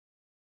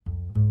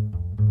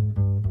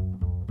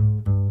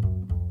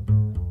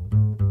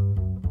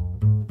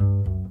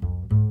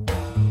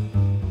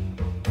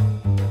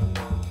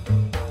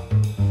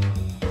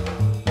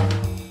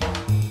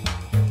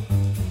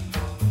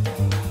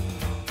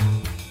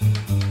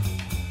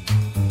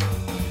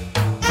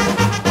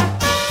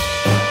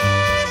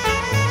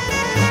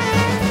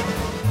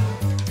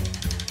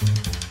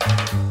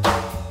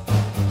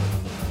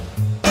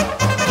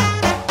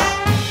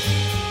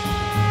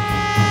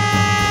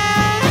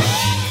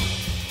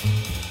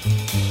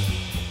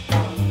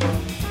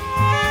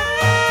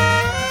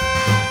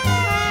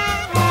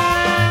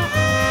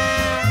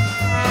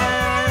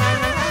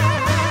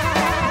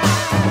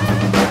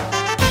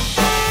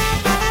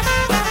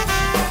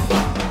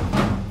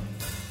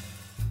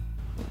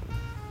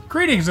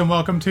Greetings and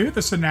welcome to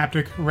the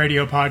Synaptic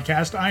Radio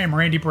Podcast. I am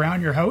Randy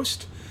Brown, your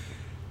host.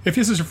 If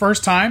this is your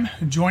first time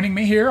joining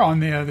me here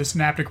on the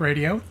Synaptic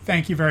Radio,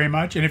 thank you very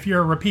much. And if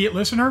you're a repeat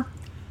listener,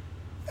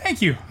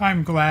 thank you.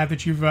 I'm glad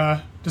that you've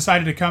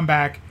decided to come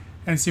back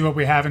and see what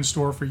we have in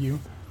store for you.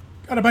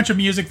 Got a bunch of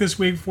music this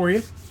week for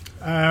you.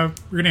 We're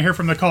going to hear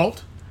from The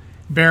Cult,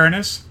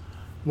 Baroness,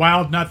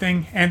 Wild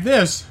Nothing, and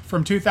this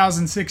from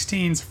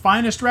 2016's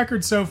finest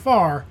record so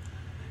far,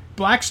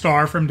 Black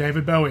Star from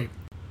David Bowie.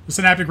 The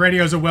Synaptic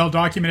Radio is a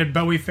well-documented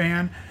Bowie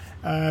fan,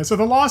 so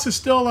the loss is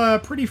still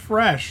pretty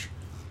fresh,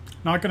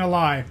 not going to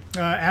lie,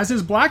 as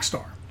is Black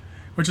Star,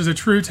 which is a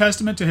true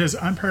testament to his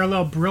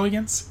unparalleled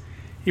brilliance.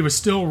 He was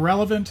still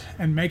relevant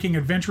and making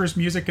adventurous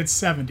music at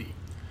 70.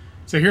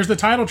 So here's the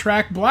title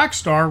track, Black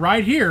Star,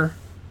 right here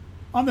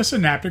on the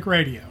Synaptic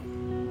Radio.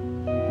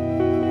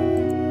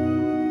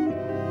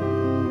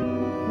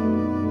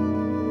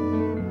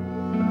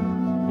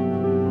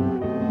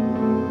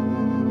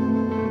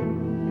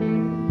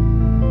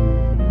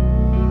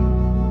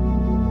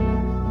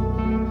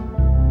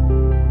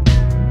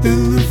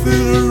 In the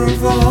villa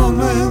of all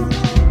men,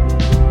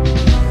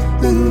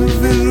 in the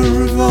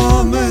villa of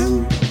all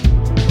men,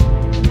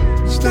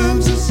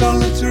 stands a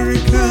solitary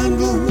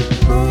candle.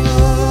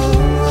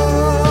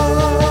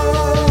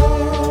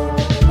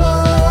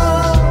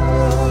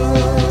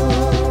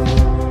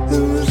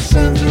 In the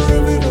center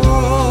of it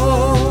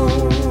all,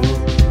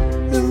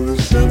 in the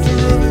center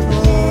of it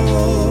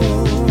all,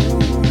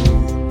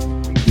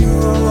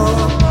 your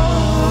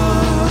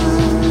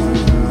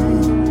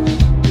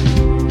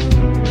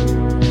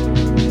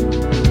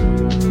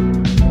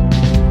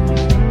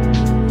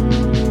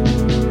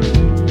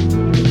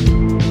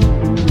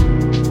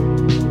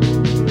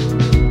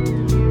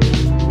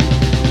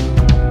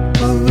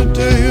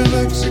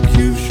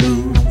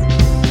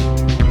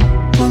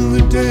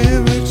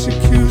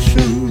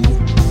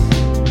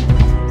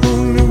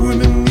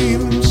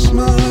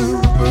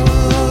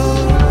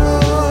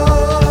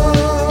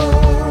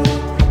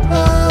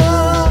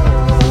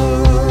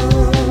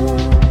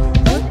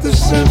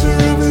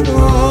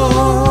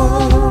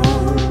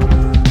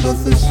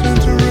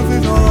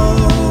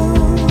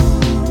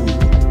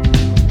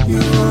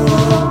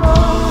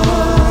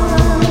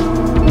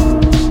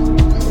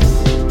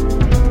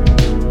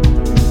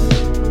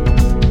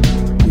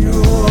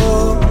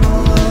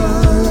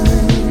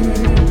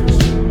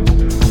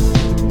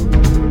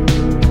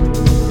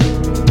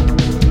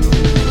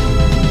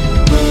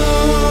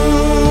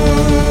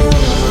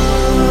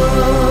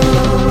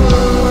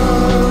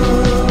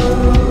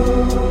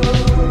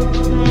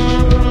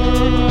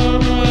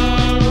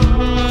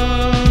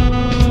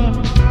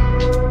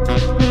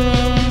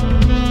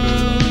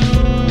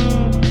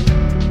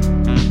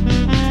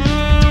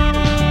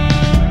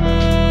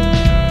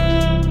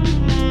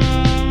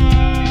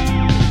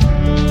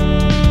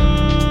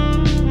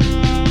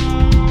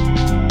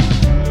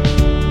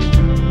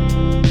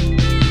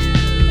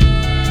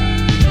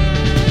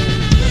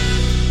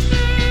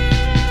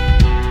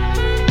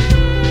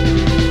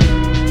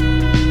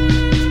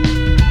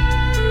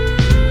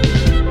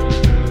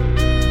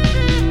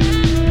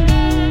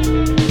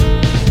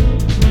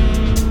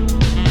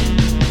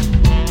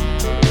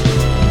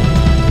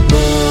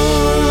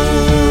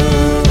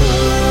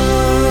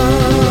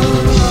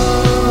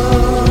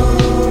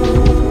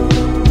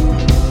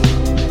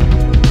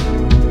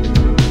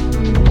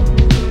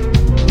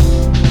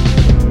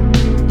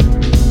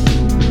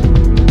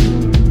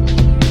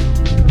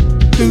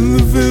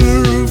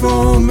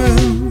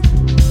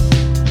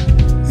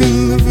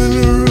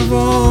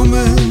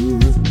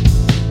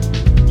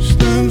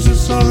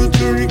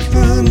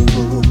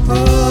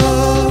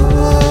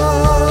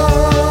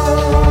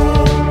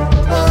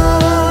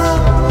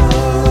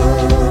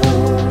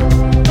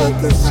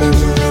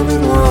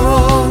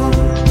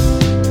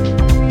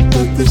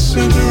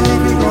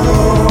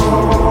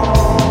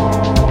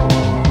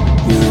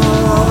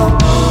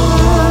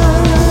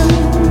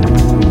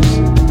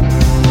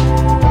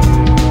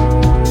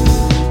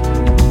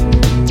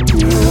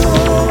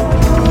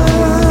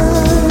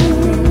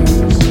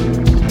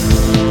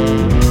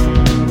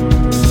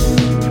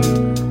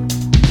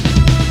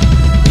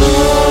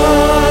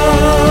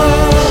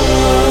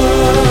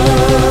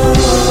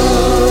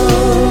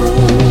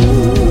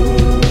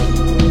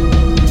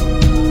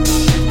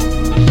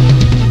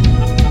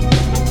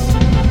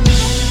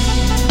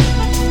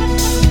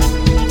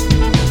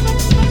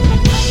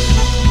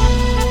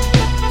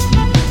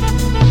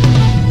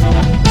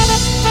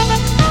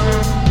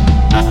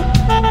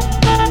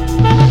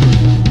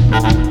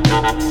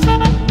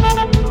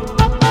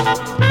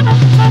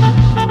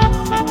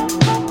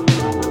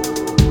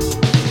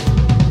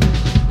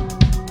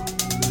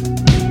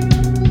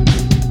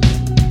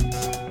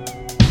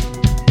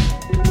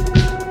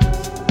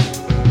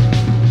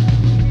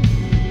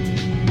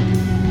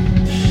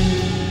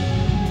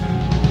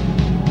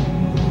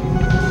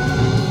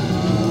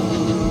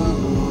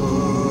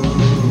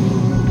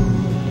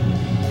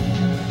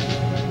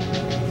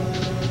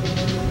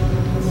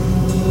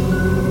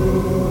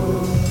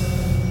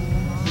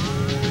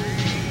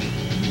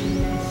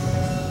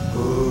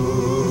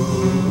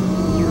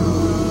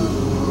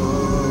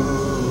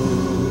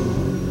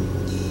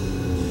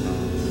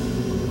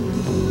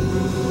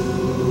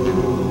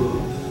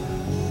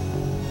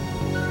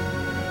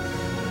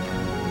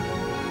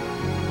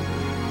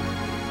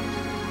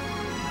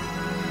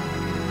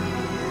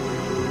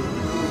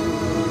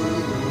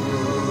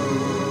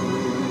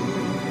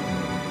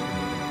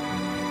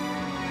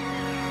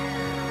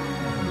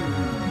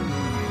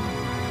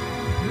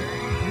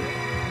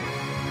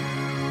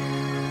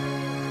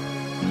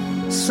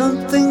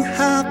Something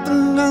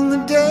happened on the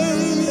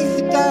day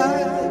he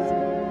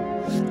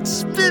died.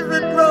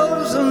 Spirit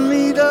rose a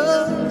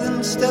meter,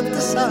 then stepped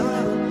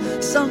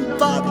aside.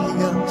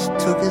 Somebody else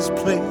took his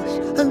place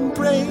and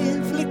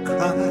bravely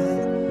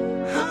cried,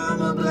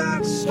 I'm a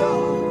black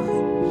star,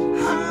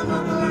 I'm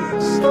a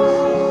black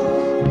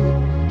star.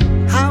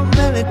 How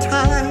many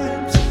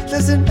times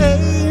does an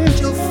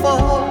angel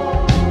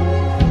fall?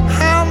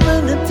 How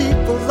many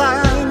people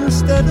lie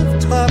instead of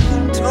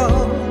talking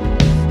tall?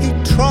 He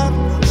trod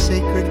on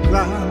sacred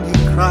ground, he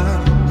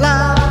cried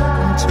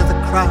loud into the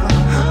crowd,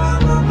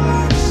 I'm a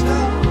black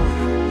star,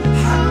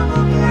 I'm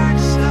a black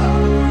star,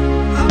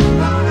 I'm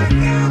not a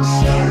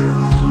gangster.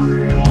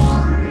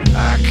 I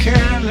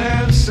can't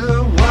answer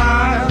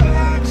why,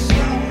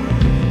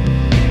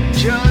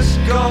 just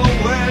go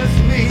with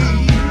me,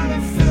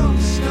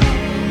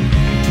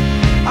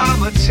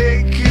 I'ma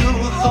take you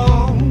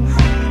home,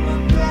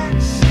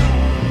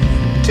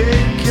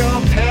 take your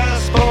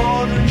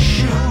passport and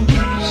shoes,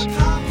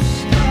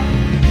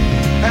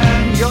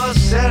 and your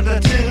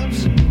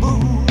sedatives, boo.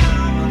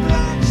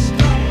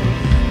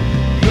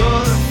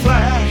 You're the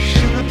flash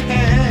in the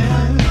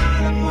pan,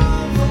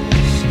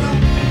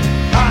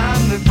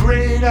 I'm the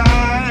great I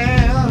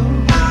am.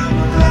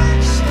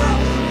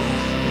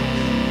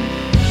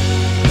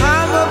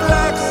 I'm a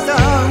black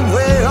star,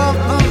 way off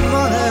my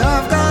money,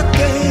 I've got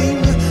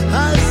game. I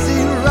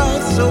see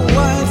right so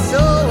wide,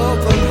 so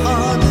open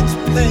heart, it's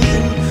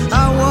pain. I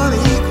want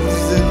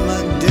eagles in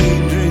my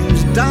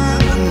daydreams,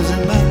 diamonds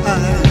in my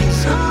eyes.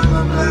 I'm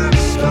a black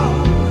star,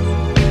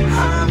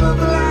 I'm a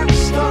black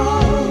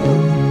star.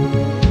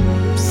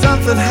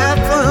 Something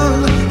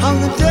happened on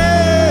the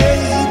day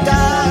he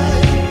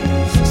died.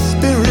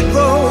 Spirit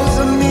rose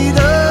a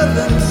meter,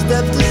 then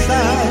stepped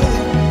aside.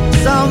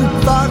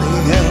 Somebody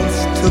else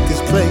took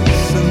his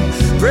place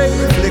and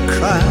bravely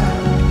cried,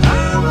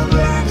 I'm a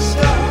black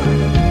star,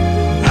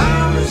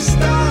 I'm a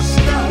star,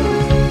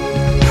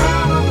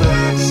 I'm a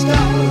black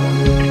star.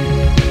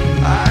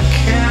 I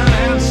can't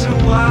answer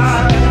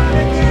why,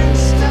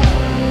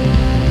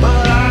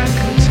 but I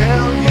can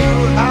tell you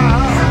how.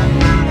 I'm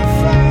not a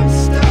flying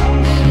star.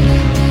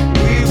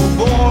 We were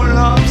born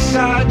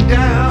upside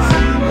down,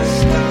 I'm a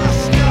star,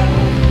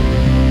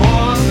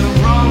 born the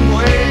wrong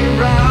way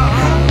round.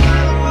 I'm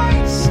not a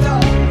white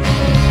star,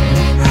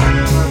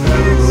 I'm a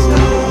black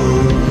star.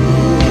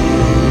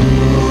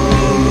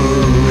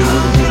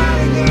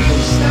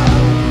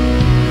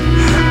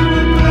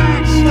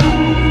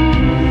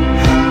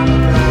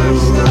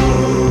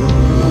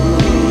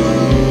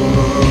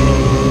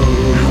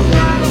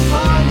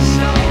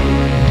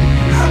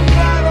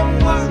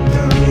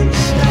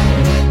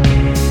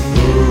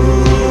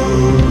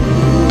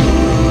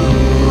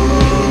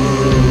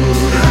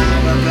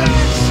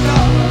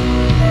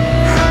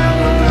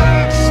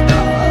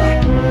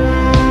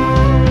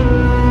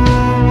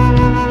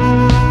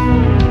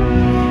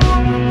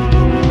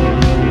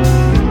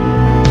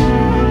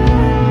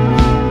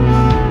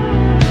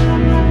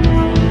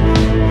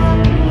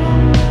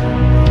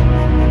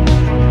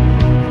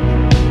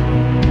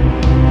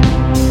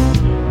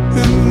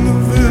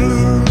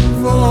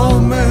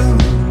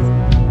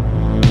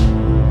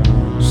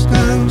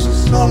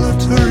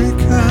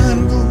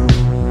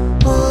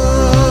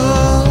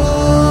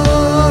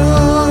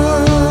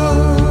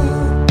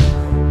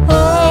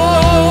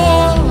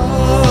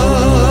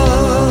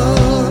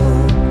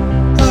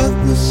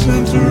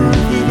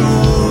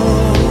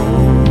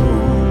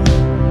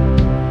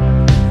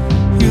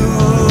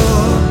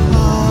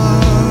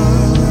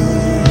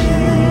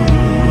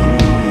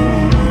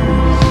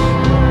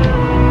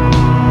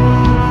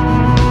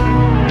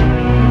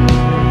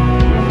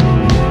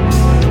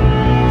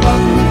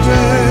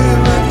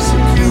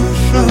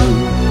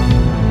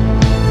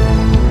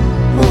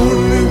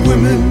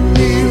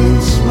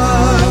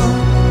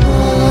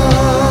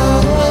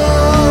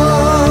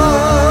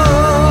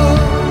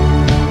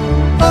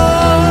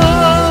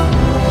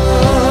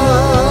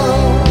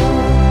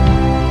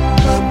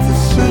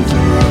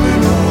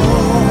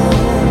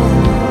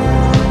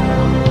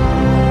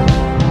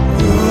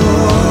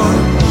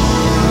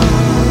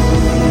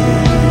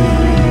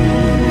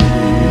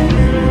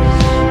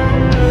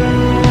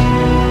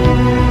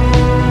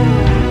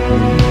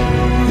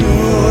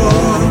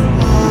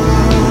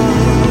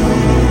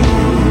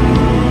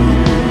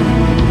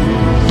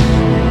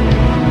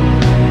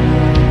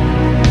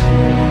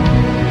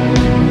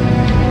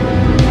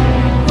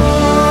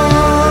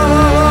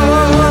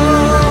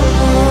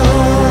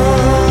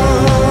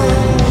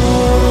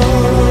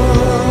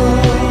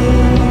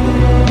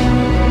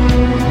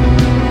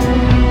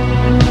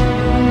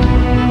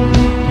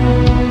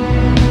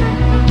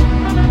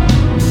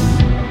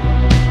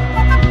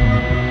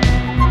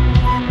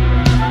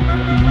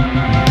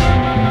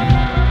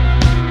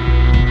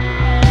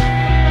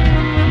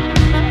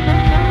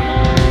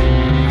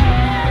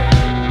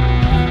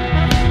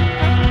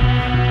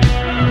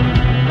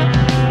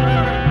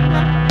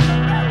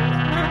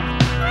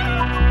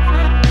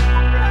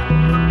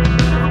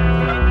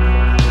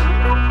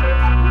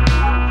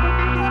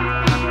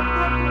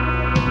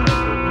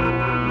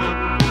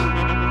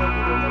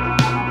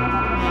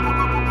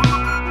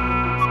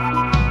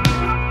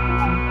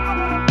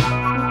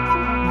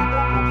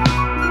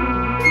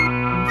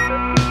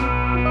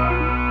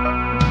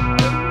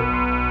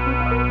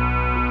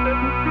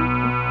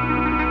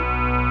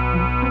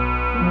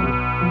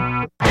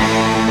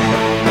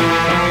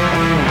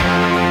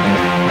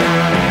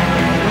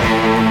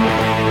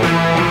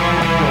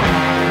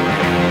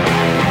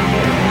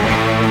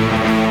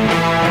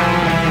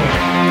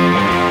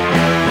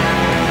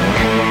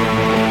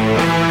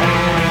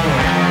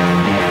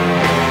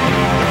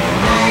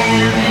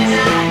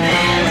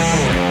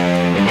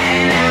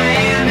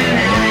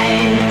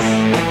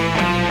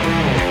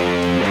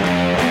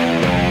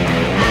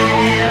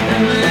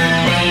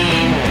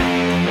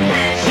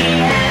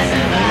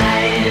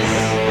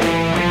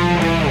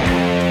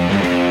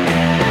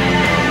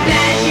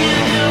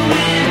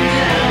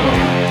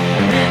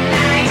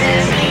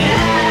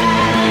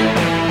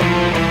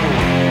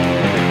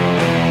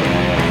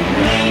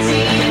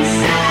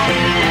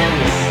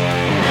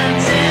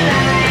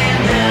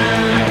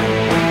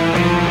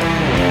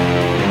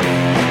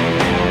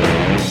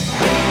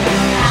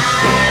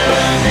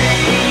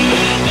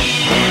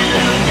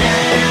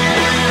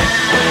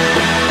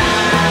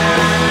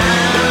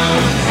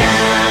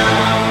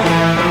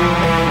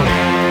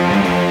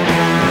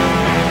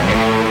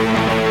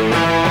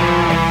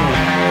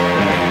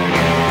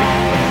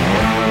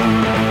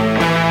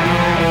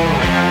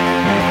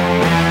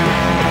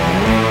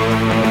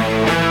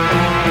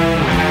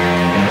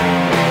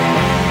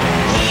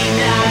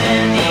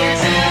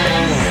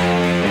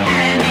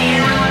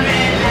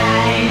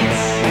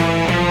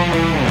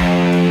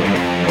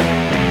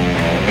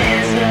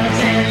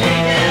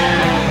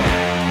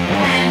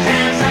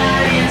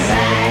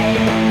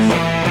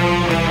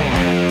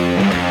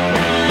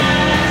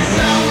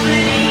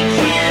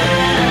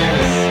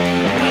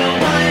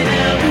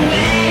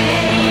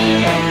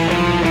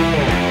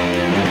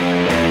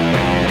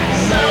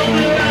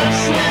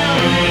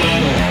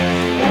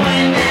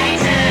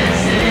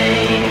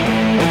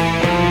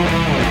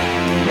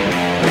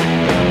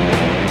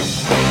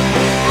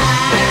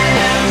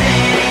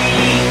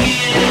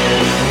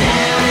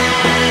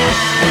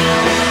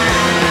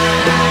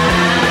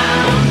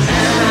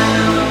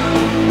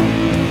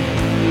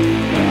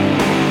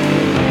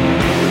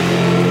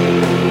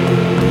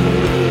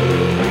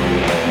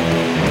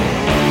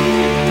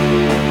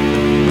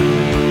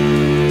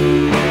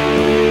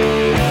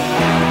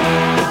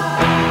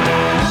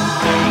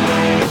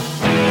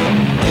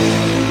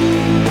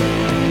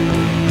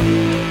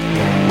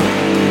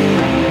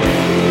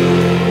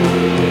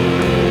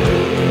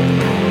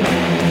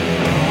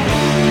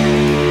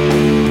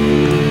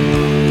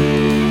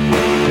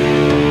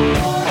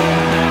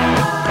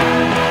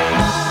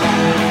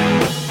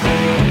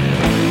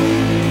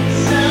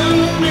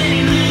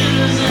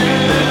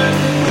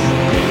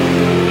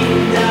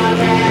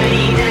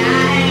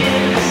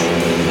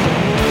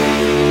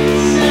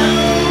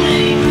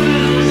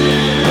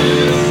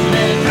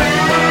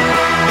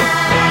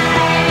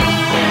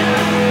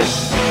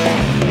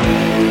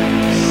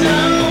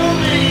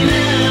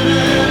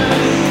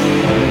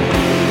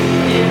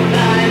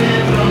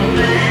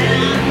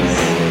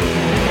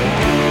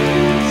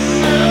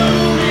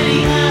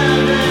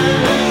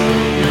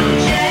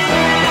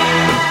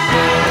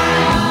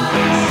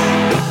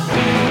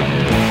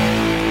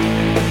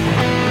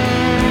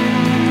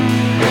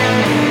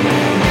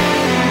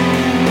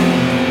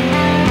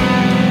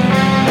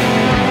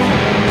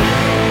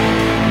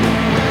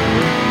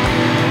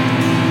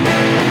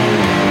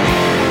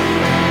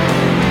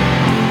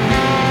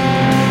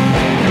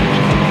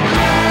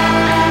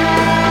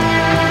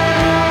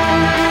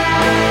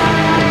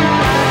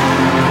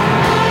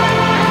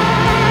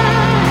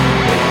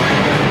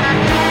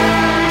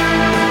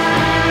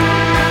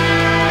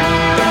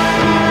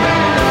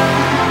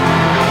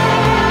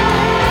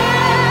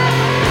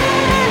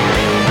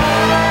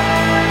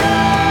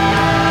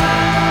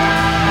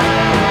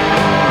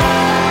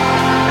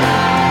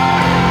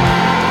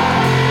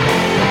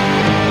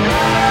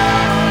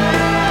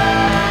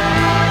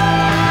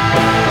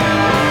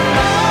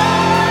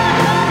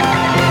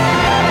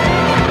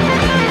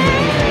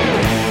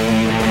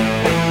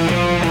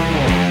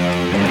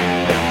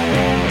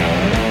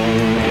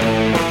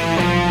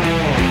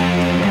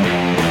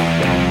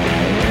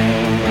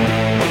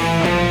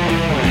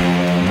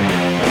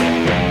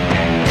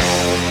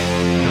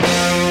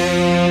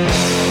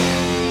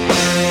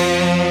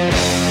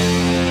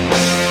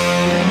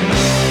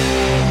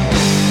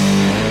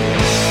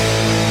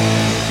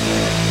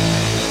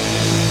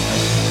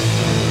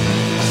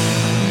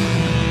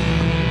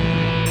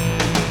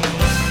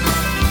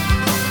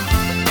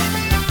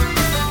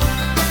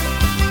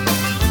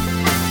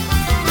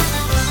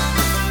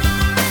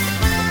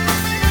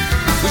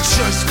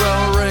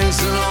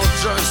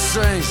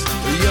 sings,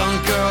 a young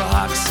girl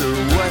hawks her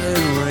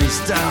wedding rings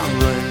down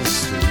Rain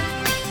Street.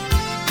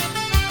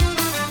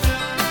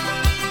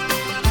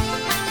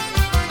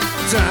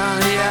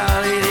 Down the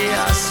alley,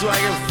 I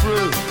swagger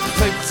through.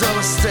 Papers on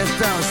the step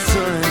down, was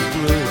turning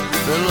blue.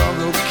 The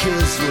local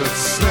kids were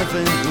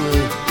sniffing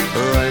glue.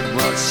 There ain't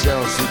much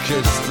else for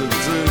kids to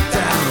do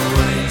down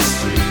Rain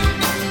Street.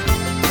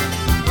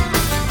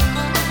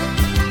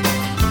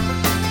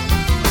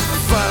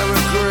 Father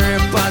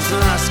agreed, buys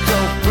a nice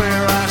cold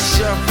beer, I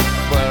shuffle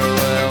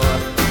farewell.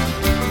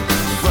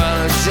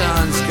 Father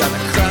John's got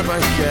a crab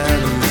again,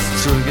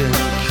 he's drinking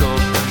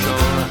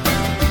Coca-Cola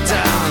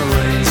down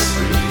Rain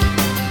Street.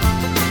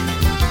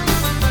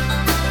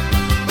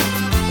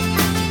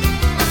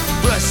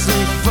 Bless me,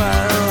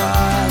 Father,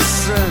 I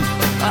sin.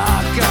 I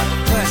got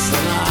pest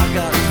and I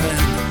got pen.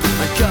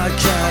 And God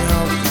can't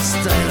help the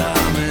state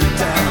I'm in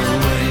down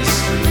Rain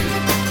Street.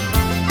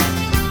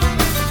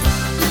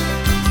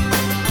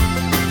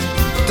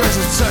 There's a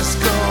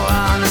Tesco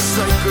on the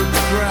sacred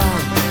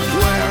ground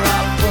where I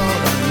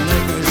brought the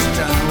niggers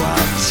down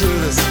while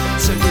Judas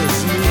took his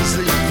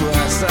measly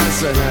price. I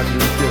said happy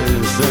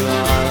days and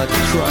all the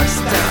Christ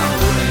down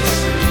Rain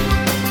Street.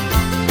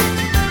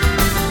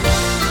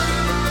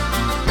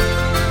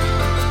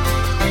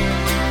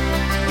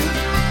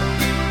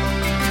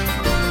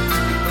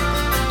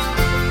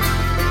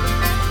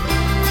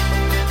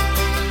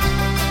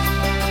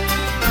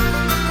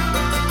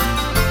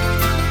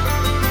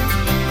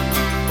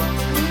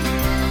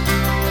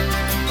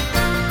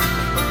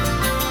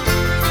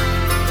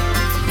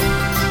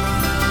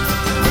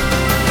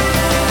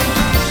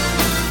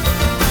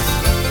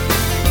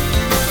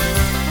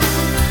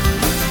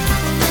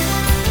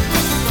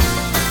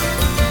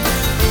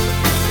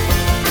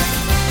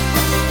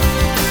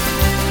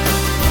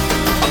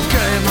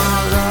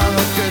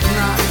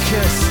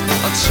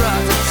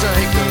 Tried to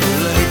take a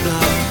late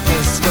night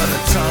piss, but I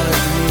taught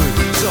it mood,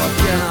 so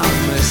again I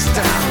missed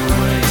down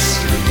Rain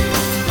Street.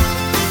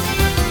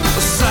 I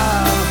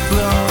sat on the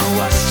floor and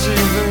watched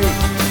TV,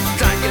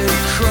 thanking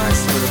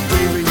Christ for the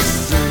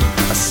BBC. A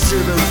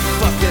stupid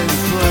fucking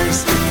place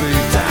to be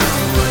down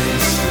Rain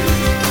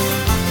Street.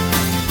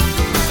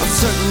 I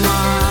took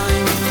my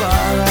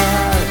father,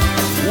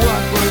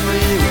 walk with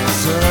me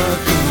was a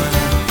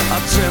command. I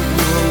dreamt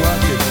we were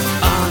walking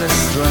on the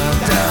strand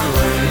down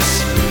Rain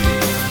Street.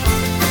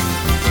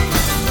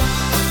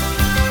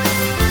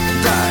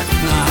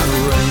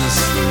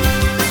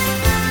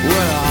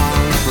 We're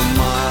on for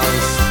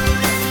miles,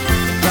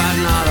 but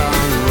not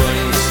on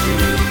Rain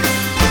Street.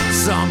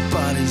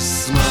 Somebody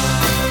smile.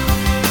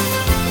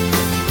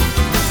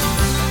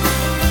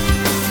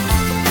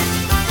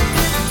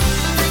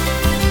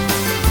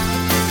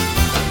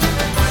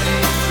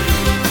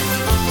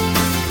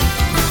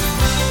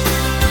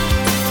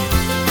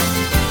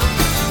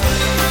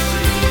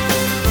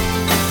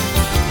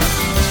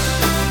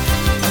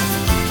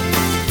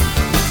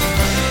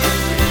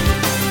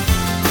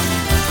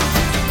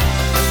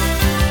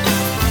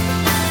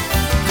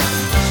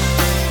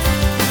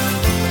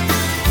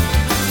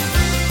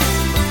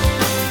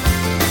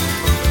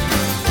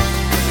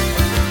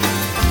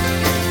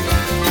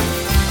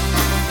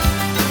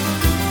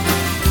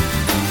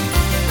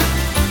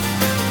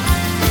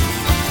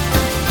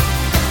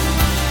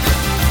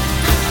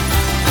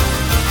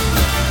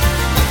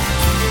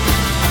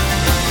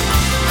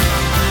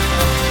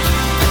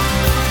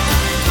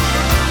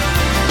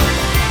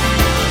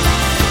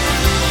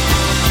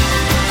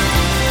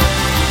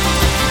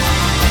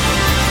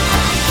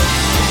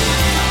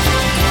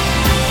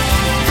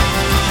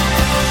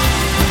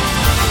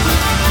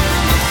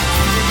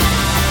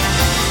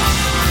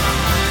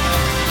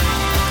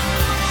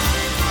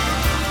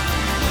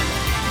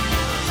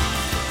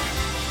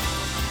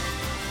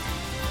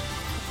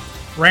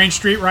 Rain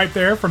Street right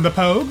there from the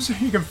Pogues.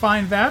 You can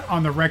find that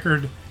on the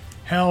record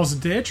Hell's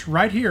Ditch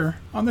right here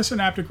on the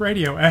Synaptic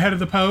Radio. Ahead of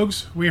the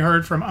Pogues, we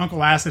heard from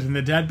Uncle Acid and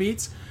the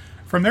Deadbeats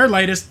from their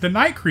latest, The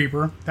Night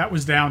Creeper, that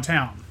was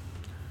Downtown.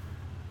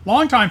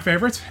 Longtime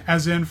favorites,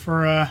 as in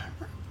for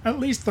at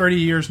least 30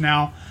 years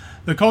now,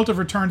 the Cult have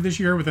returned this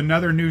year with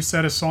another new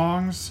set of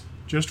songs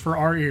just for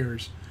our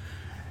ears.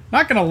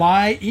 Not gonna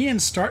lie,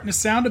 Ian's starting to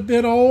sound a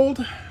bit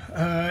old,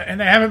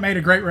 and they haven't made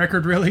a great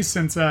record really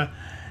since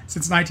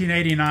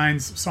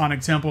 1989's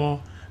Sonic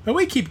Temple, but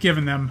we keep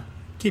giving them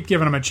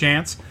a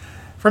chance.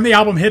 From the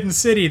album Hidden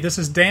City, this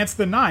is Dance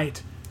the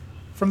Night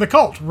from the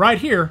Cult right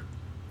here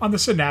on the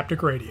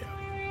Synaptic Radio.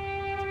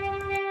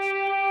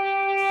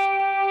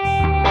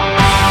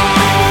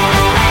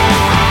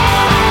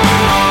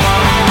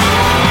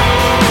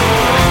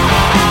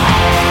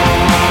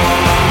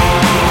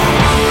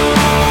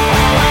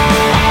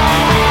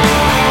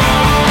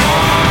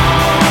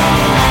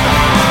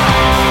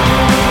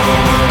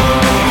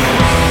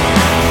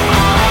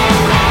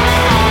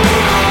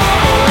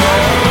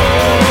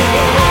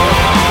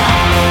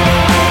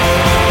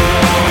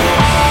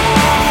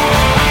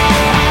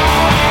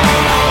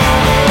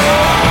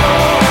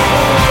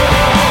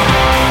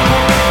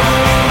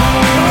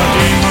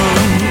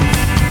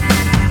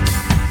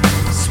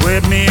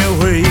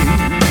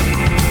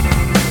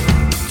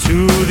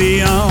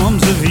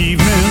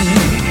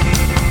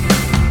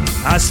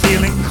 I was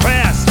feeling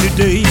crass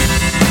today.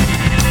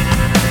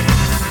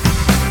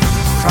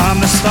 From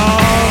the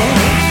start,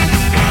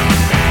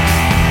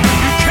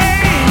 you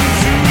came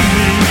to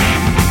me.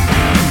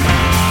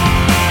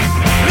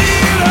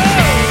 Lead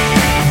up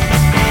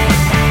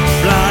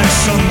like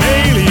some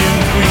alien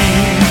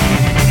queen.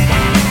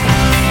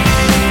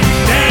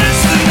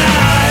 Dance the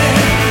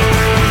night,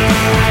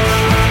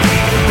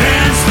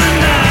 dance the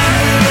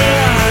night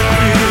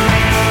like you.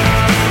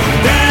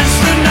 Dance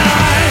the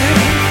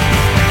night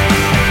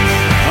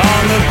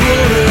on the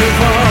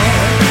boulevard.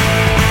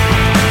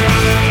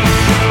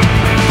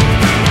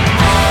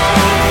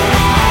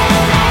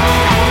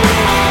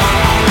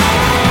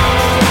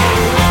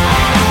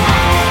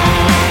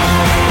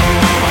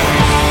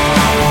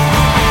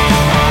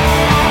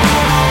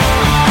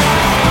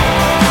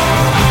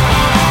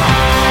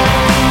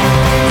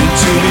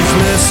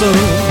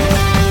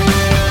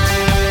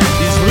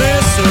 These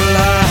lesser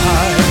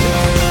lives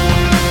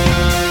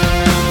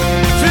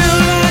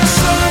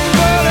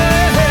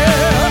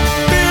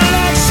feel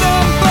like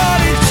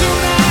somebody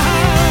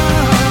tonight.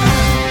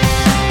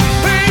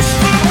 Face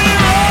the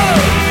mirror,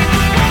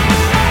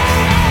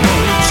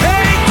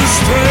 take the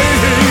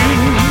strain.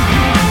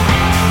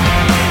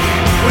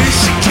 Wish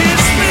you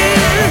kissed me,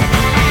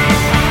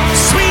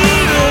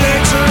 sweet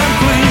electric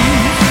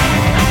queen.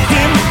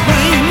 Him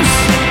flames,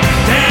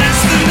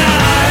 dance the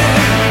night.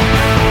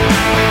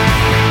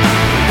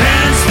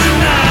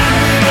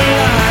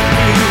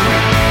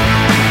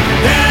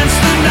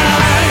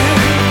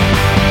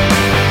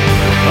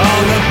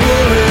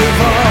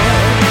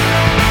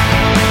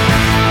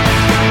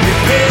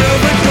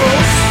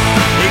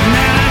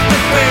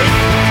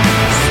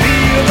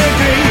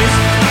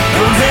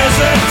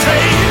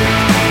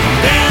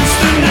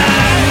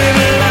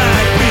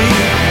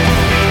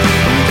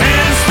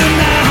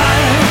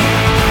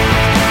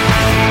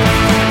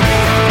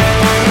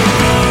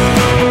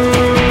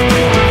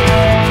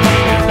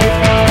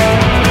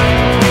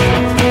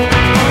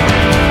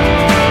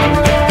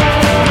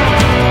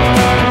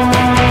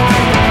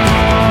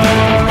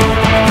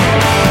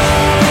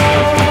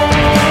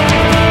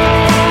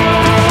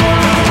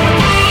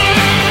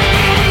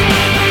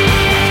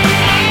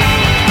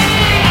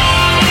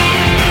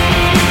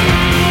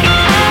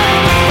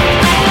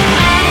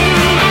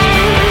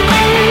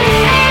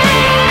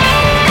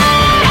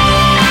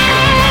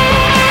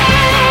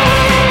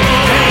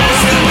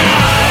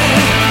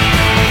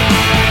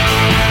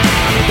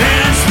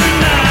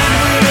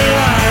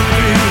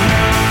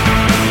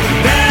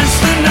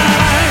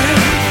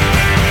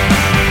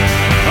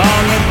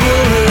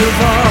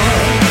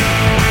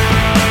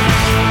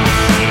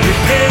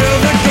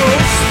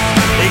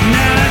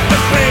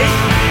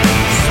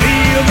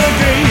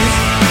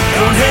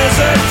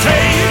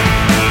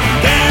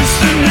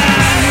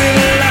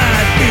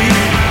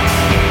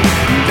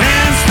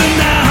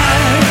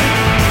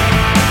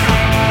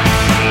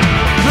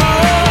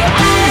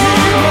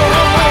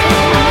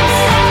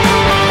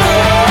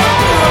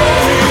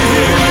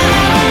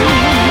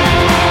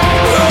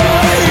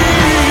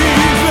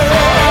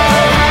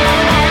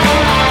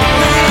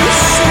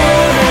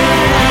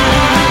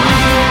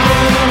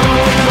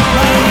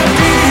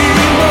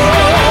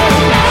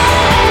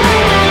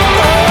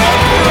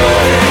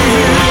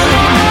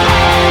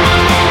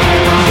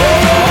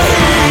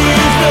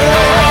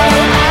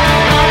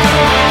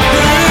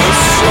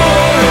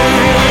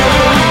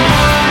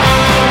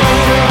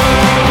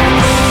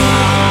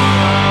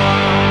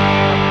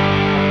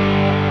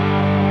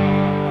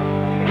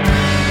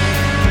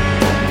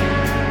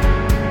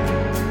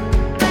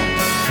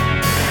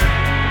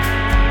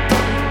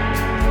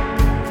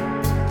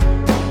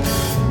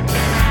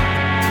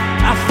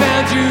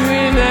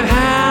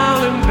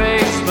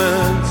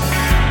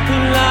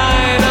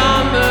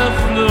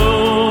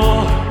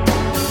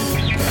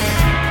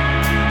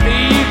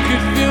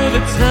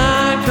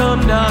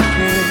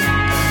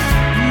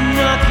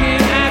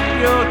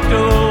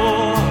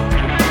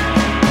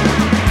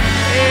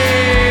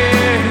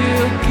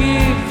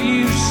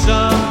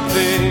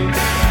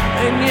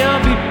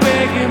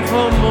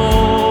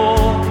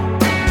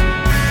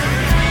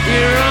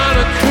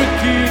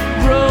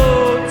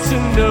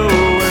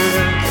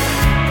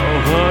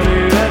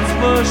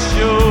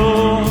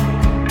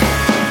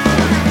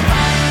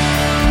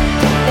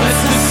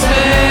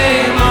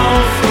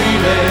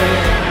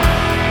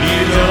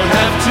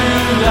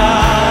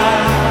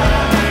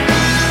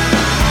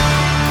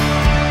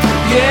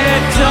 Yeah.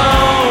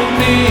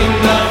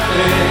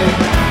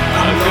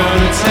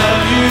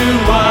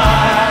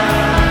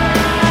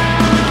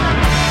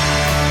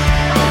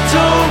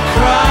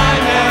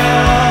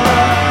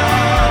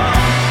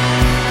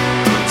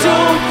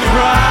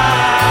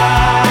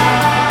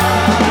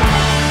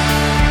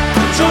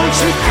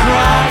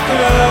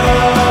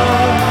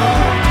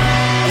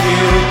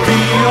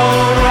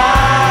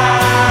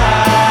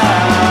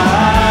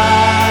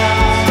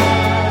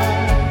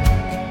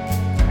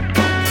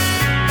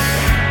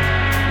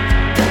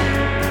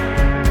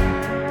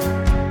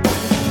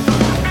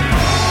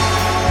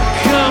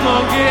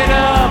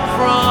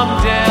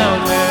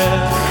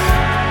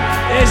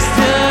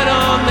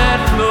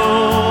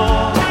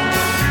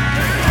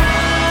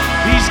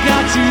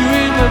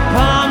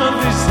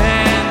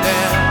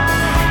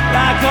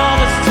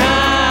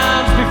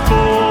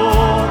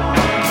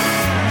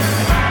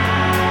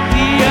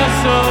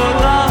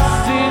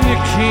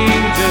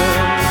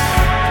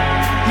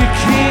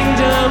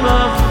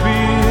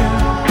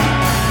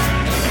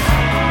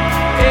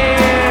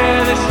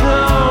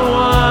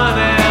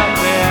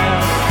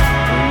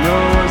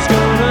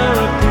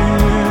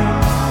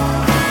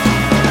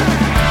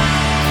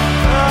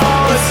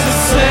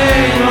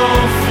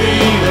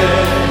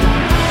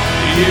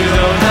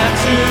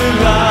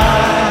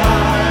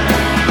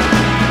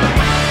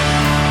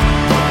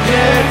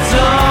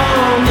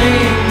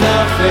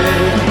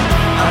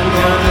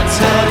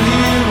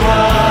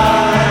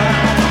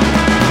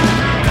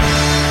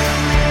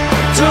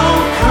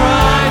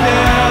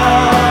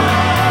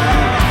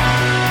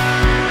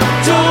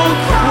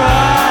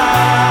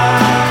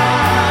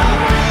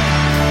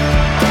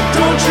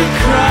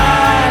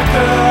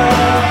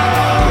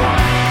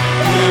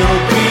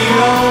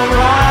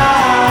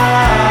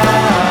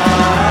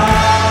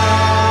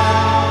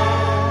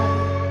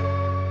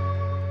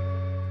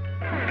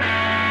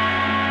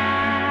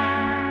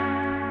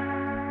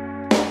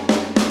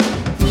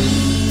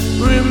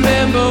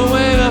 remember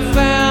when I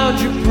found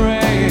you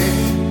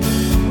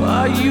praying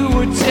while you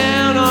were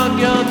down on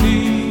your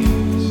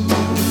knees,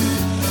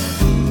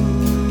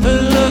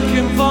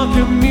 looking for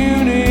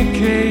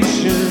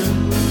communication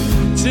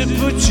to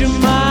put your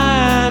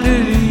mind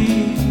at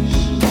ease.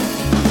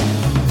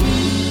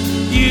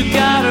 You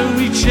gotta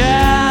reach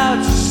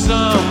out to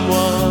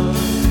someone,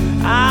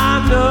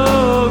 I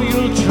know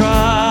you'll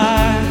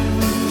try.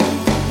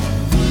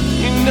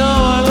 You know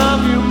I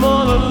love you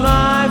more than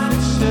life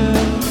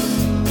itself,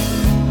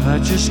 I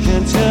just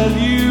can't tell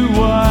you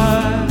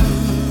why.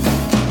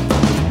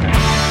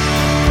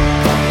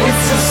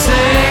 It's the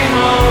same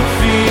old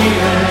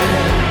feeling,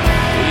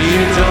 you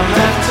don't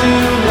have to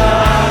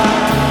lie.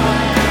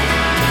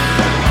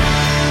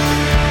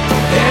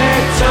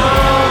 It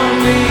don't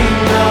mean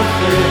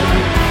nothing,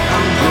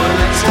 I'm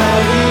gonna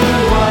tell you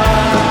why.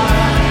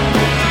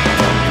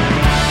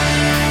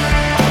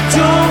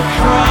 Don't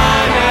cry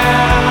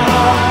now,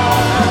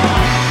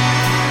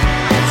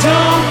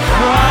 don't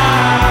cry.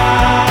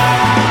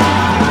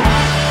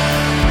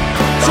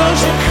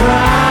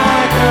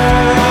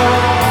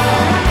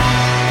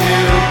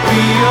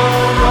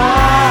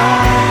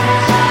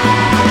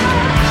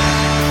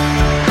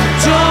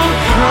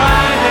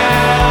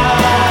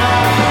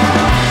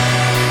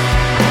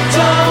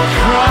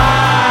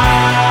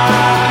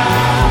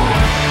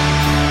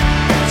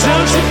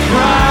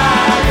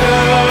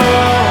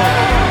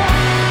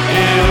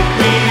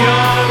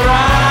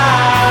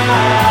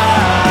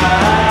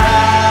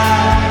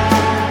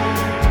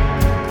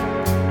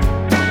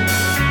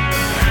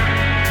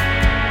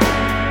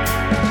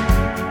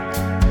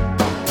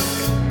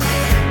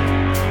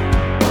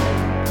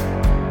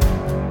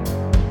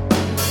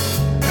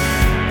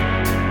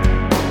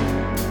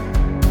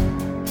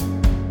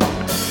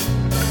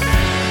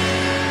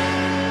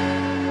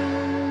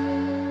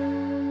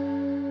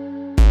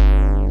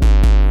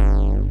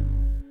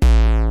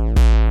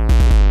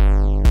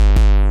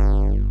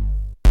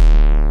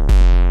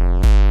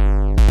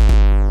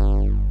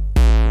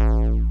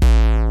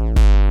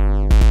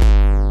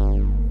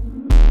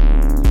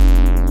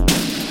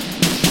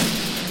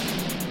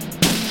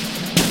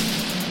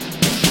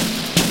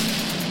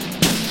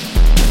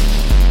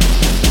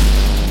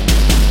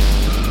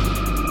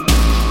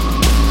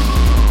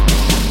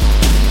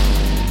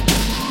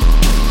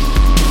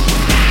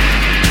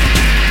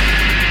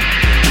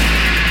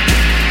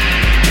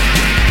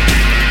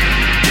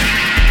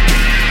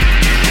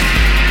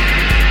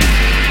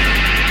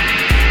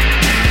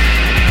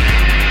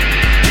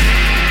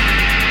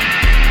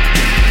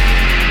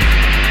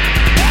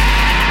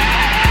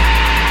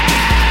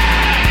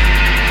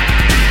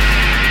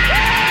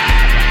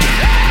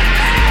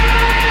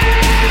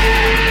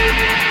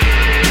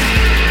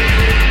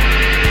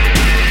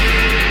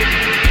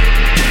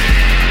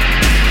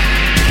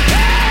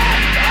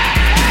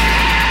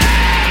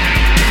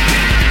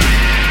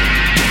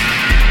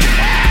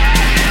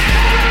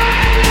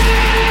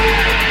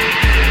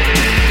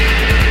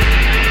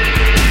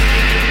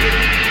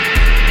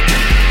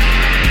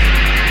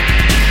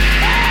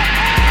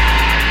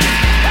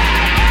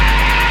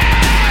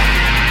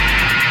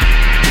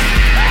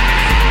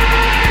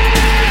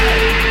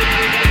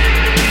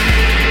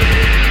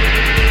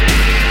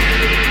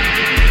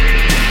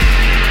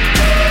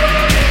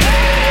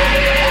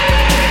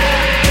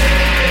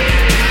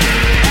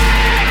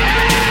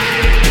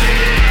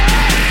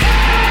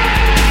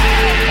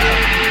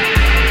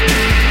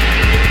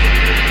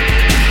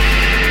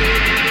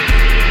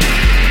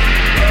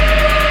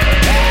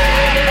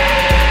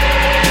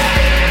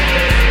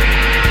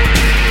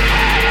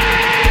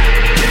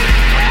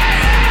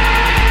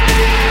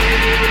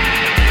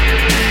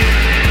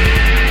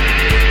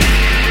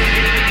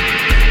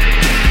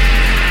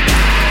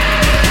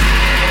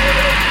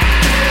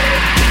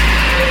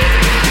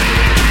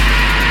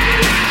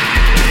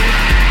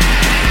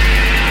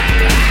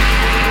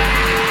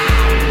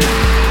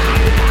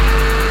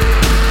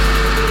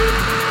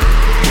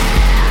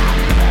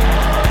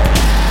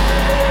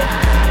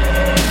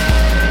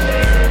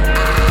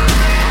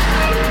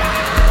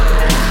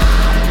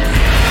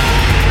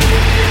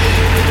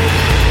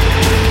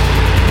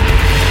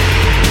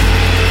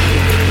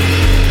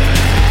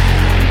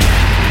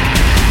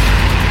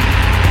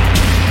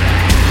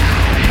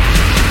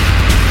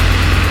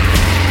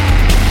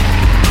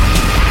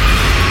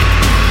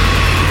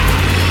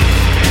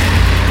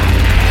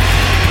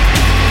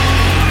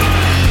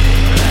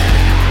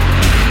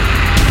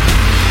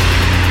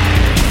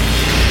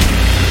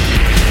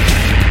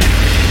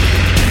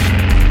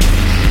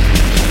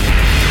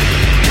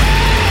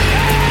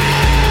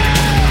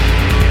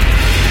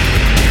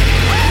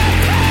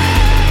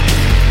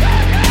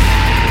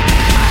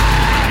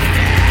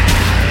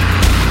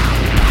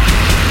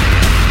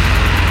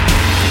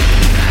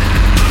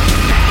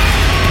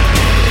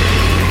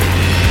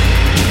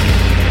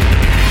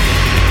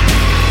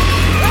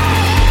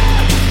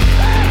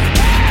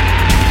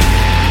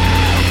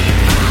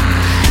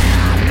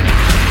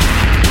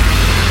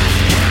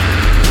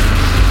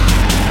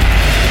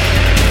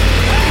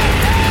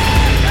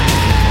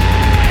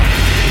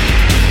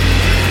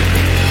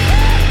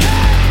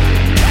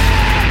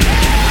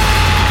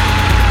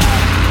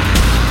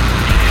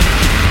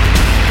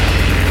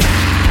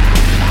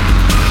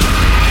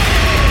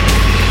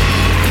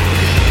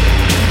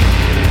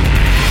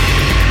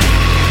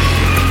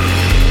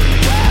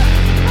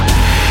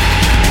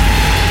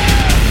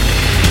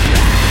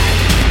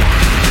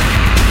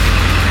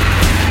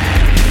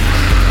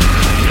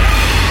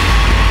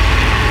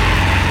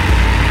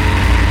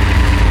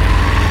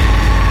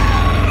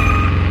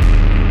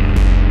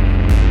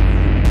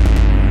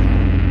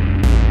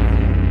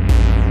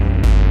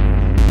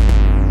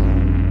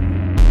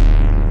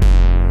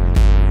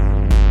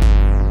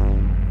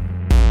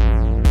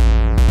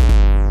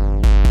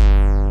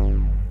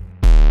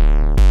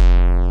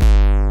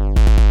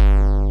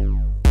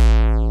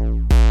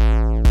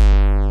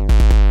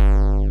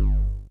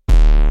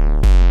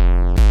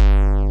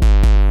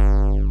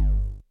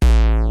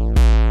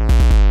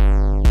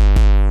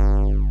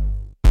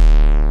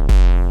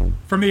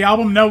 From the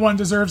album No One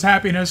Deserves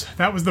Happiness,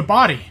 that was The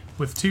Body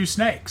with Two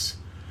Snakes.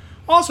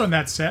 Also in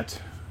that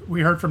set,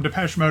 we heard from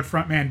Depeche Mode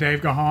frontman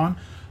Dave Gahan,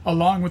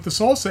 along with the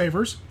Soul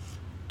Savers,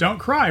 Don't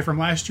Cry from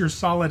last year's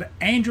solid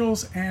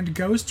Angels and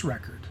Ghosts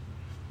record.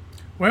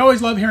 We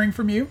always love hearing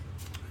from you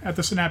at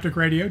the Synaptic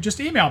Radio. Just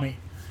email me,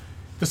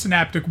 the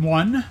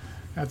Synaptic1,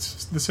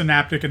 that's the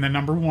Synaptic and the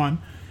number 1,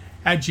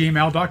 at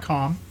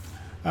gmail.com.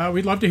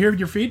 We'd love to hear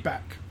your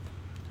feedback.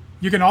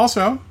 You can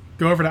also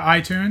go over to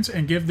iTunes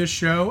and give this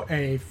show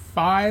a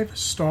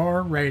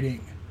 5-star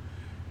rating.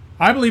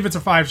 I believe it's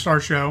a 5-star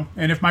show,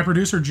 and if my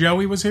producer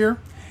Joey was here,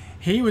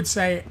 he would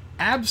say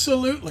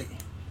absolutely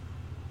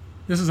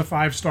this is a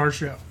 5-star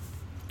show.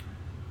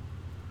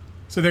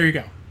 So there you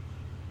go.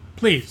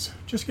 Please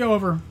just go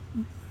over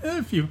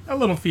a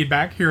little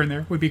feedback here and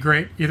there would be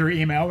great, either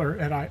email or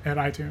at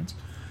iTunes.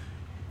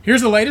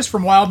 Here's the latest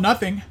from Wild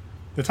Nothing,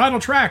 the title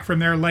track from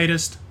their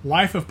latest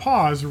Life of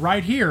Pause,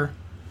 right here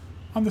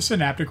on the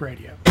Synaptic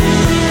Radio.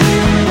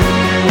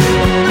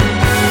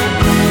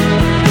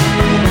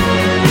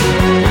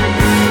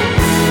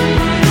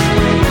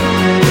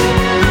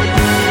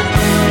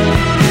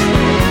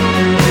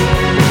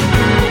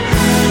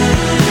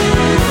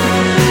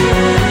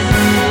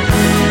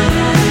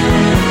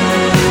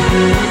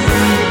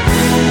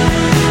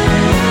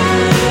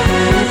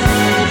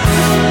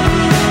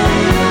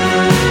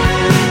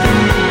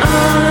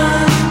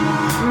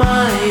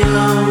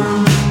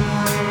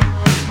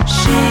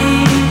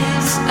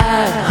 She's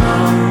at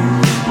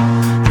home.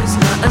 There's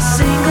not a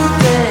single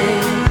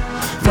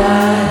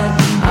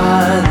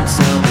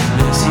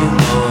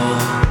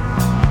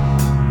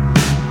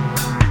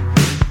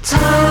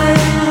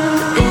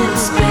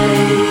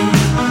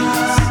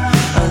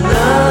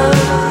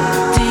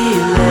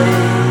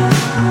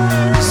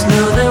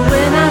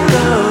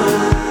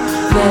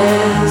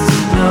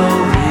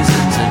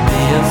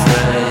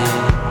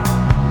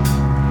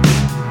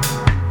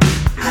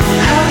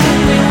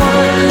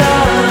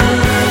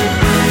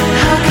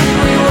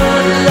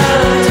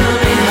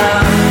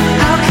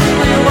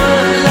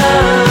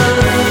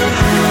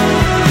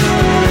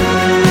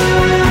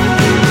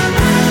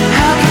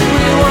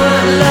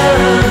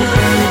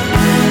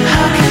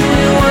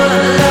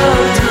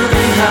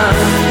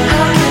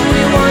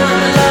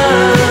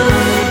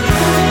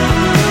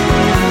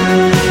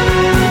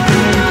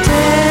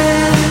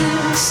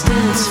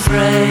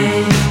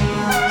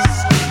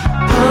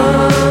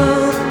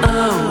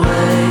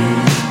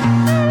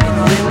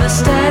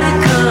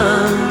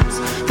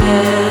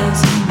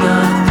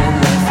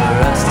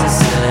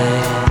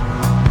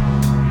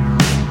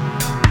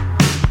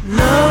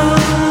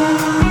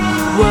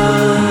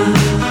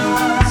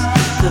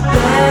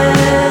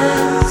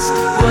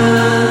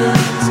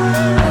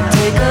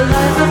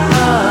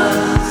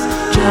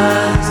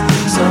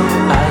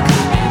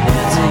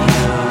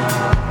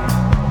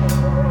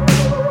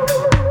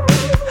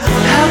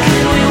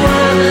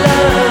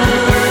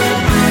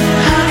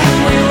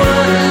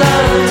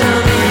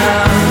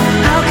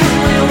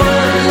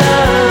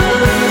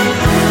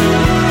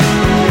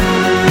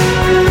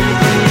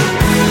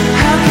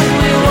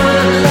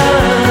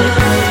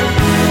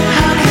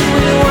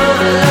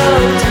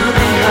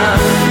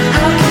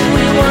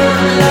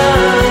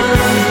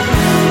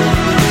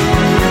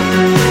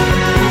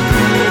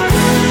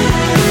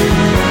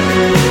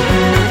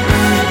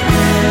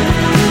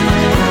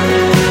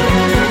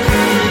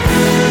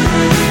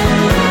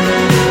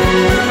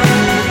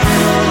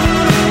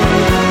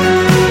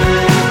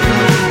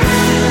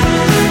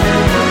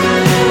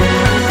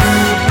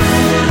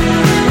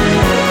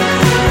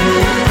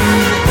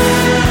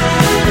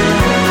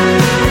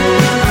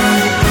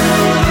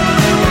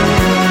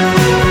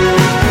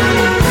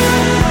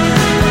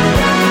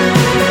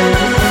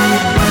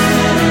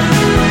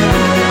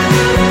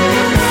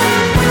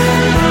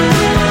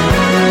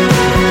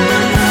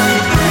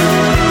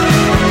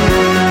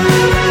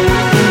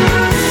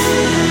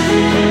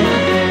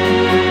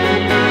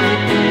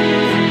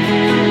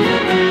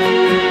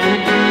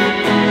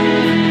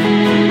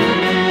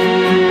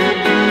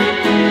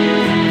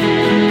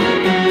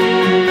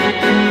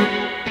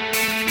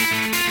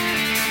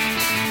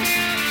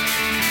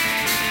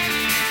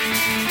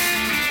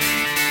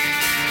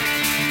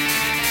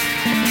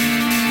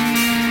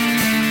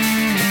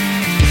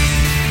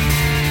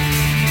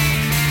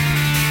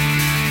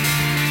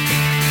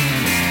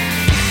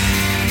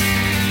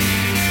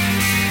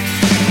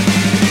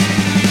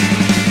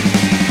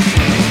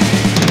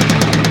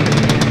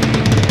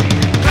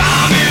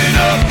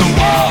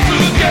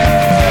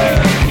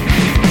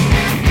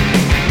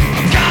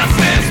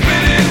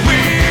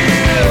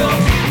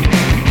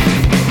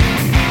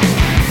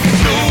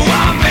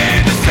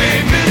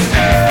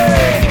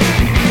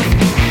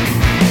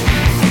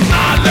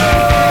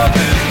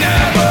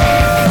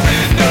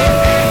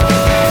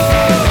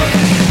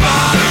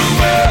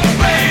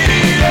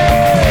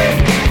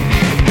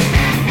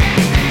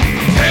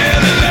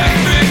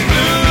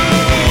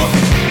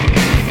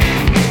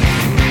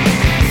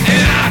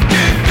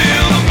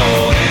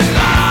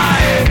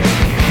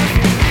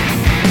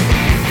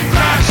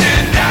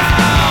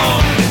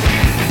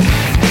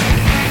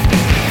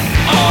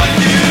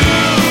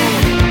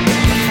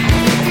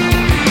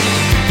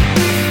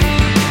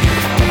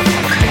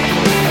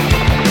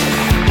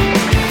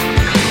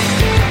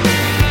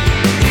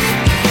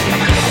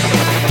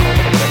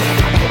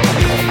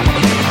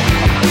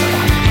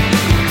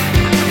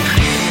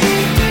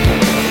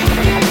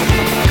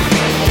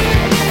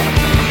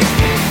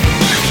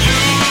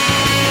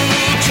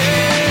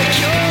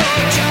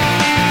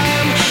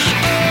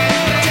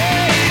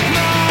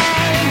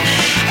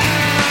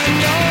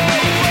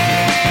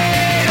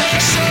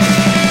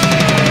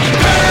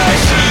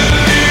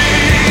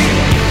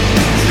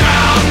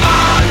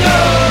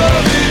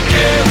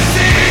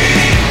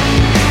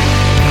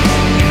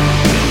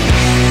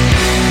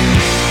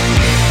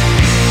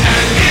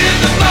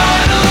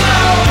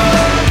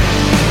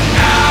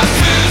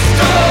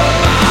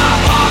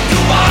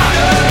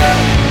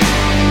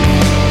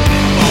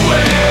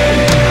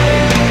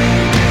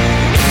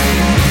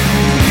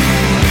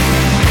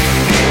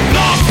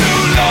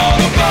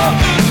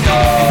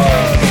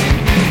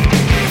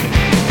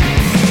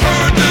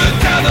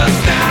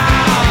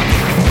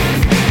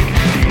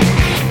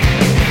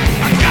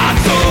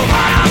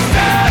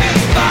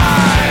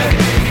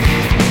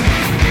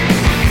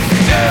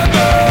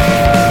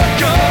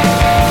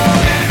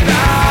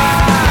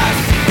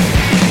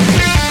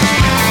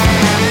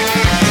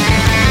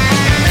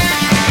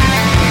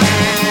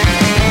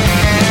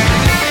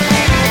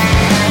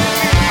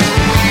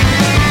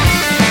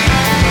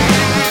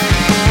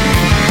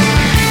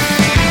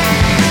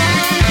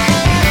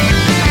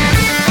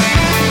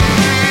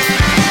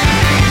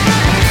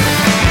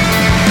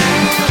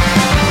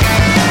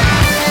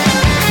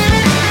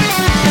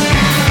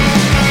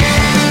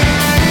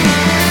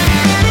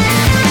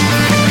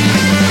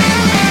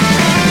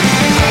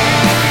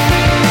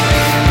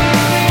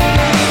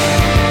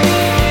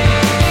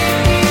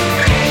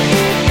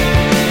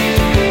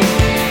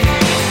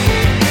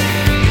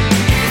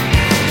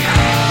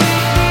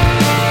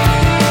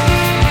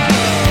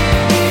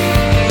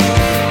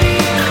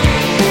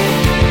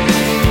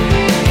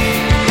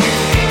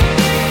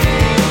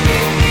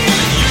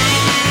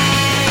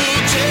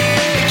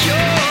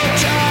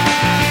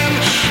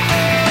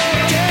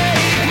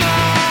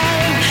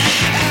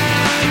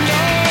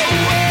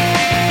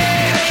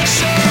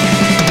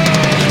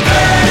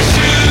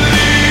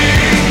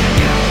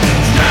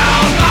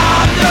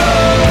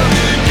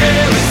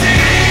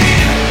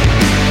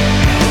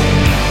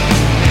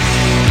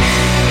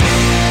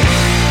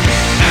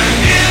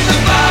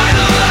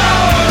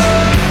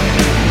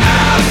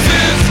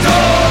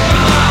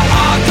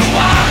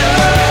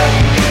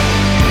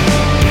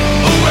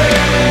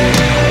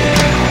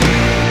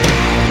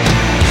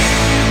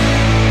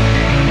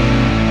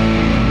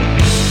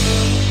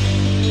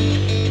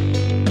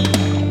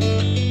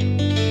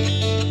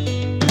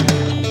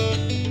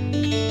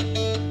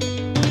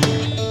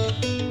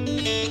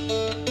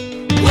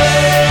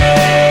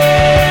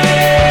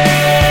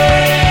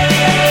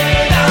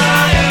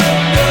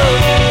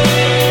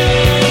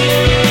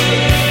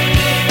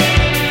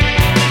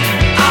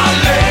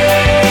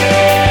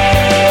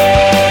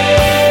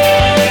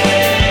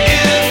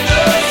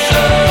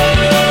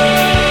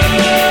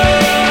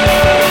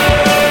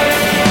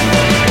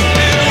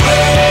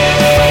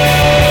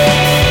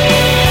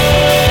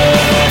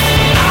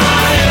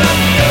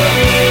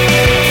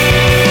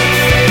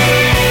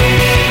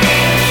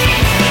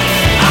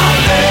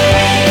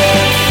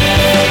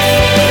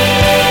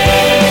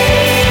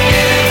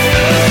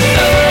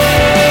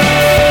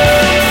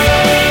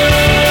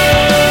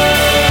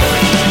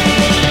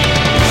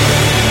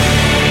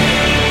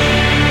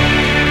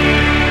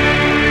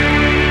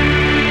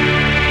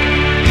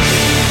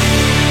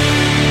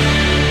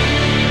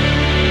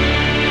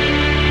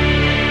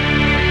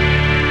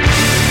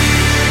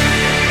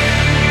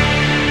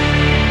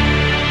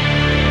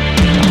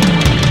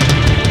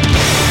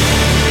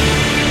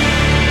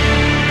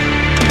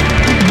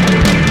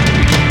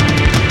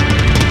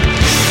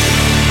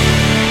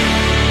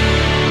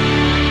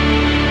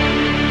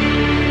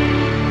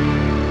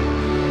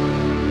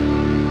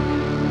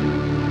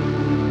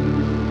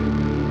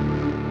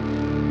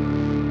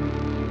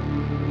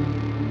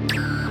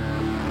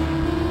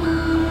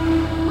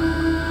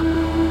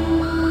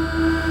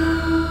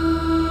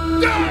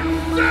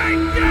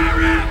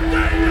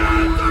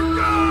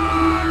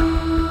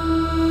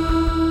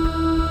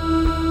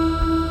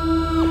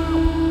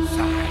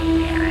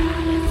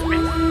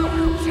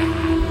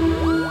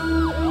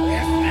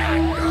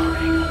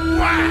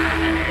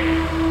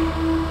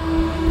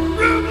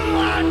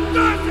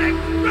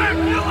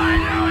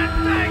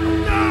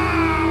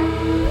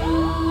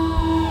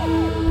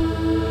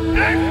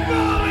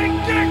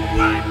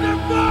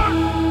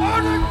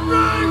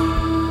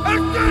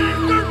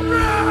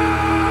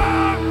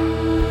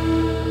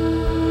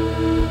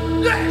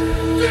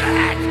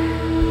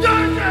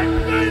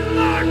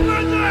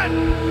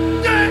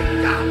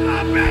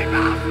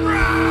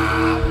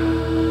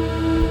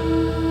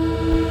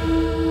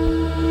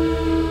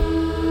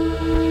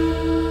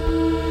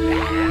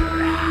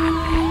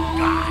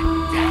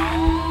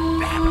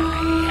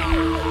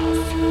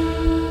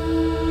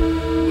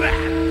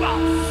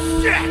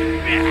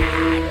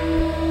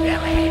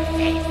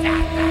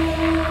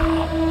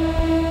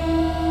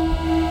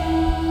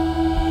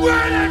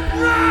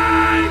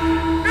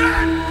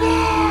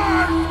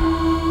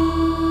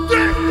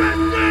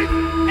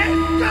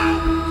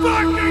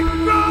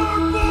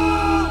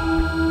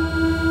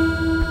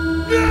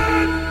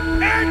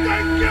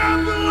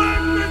can't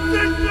believe this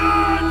is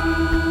not.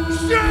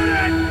 Should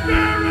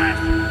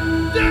embarrass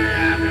the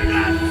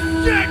evidence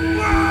sick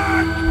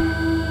work.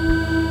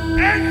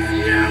 It's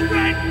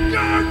human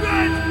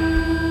garbage.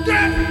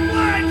 This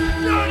place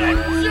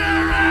shouldn't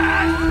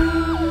cherish.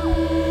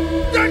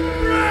 The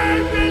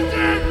grave is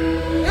in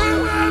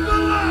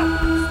whoever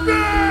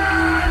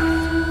spares.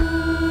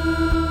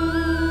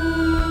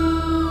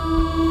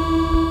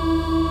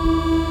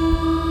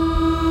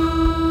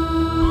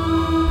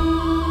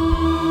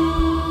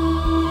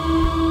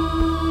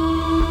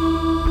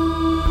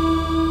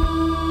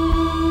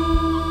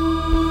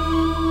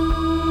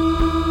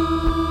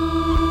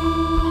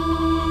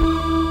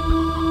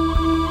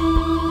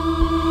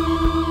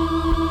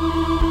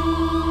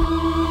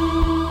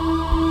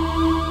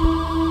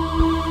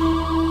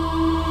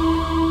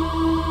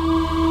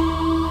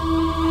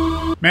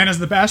 Man is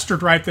the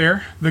Bastard right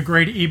there, the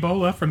great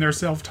Ebola from their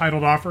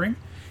self-titled offering.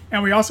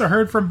 And we also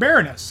heard from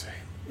Baroness.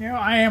 You know,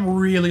 I am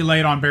really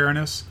late on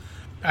Baroness.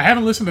 I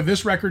haven't listened to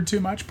this record too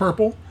much,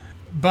 Purple,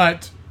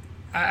 but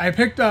I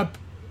picked up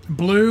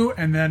Blue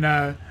and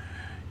then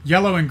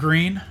Yellow and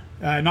Green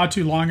not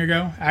too long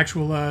ago,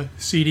 actual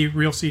CD,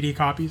 real CD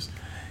copies.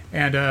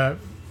 And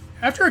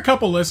after a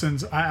couple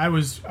listens, I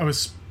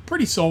was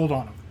pretty sold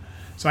on them.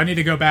 So I need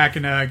to go back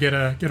and get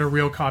a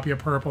real copy of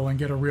Purple and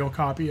get a real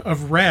copy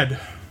of Red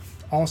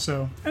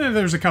also. And then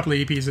there's a couple of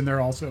EPs in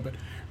there also, but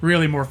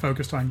really more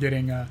focused on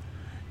getting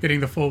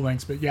the full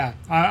lengths. But yeah,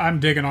 I'm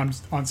digging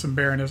on some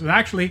Baroness. And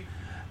actually,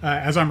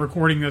 as I'm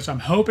recording this, I'm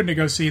hoping to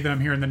go see them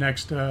here in the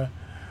next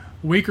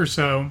week or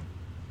so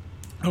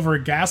over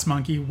at Gas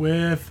Monkey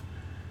with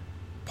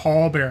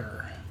Paul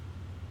Bearer,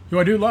 who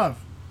I do love.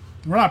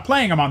 We're not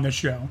playing him on this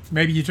show.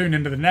 Maybe you tune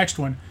into the next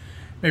one.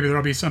 Maybe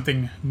there'll be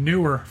something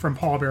newer from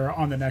Paul Bearer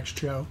on the next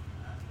show.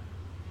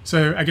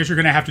 So I guess you're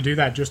going to have to do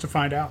that just to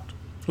find out.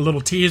 A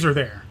little teaser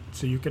there,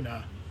 so you can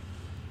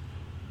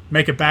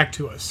make it back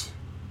to us.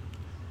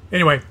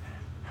 Anyway,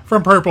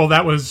 from Purple,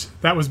 that was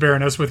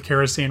Baroness with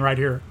Kerosene right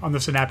here on the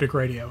Synaptic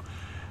Radio.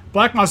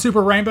 Black Moth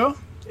Super Rainbow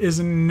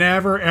is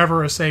never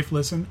ever a safe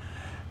listen.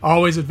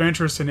 Always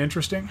adventurous and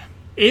interesting,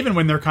 even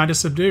when they're kind of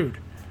subdued.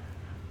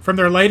 From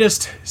their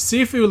latest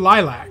Sifu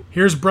Lilac,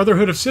 here's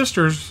Brotherhood of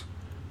Sisters,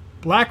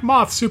 Black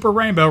Moth Super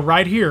Rainbow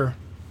right here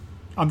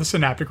on the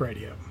Synaptic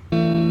Radio.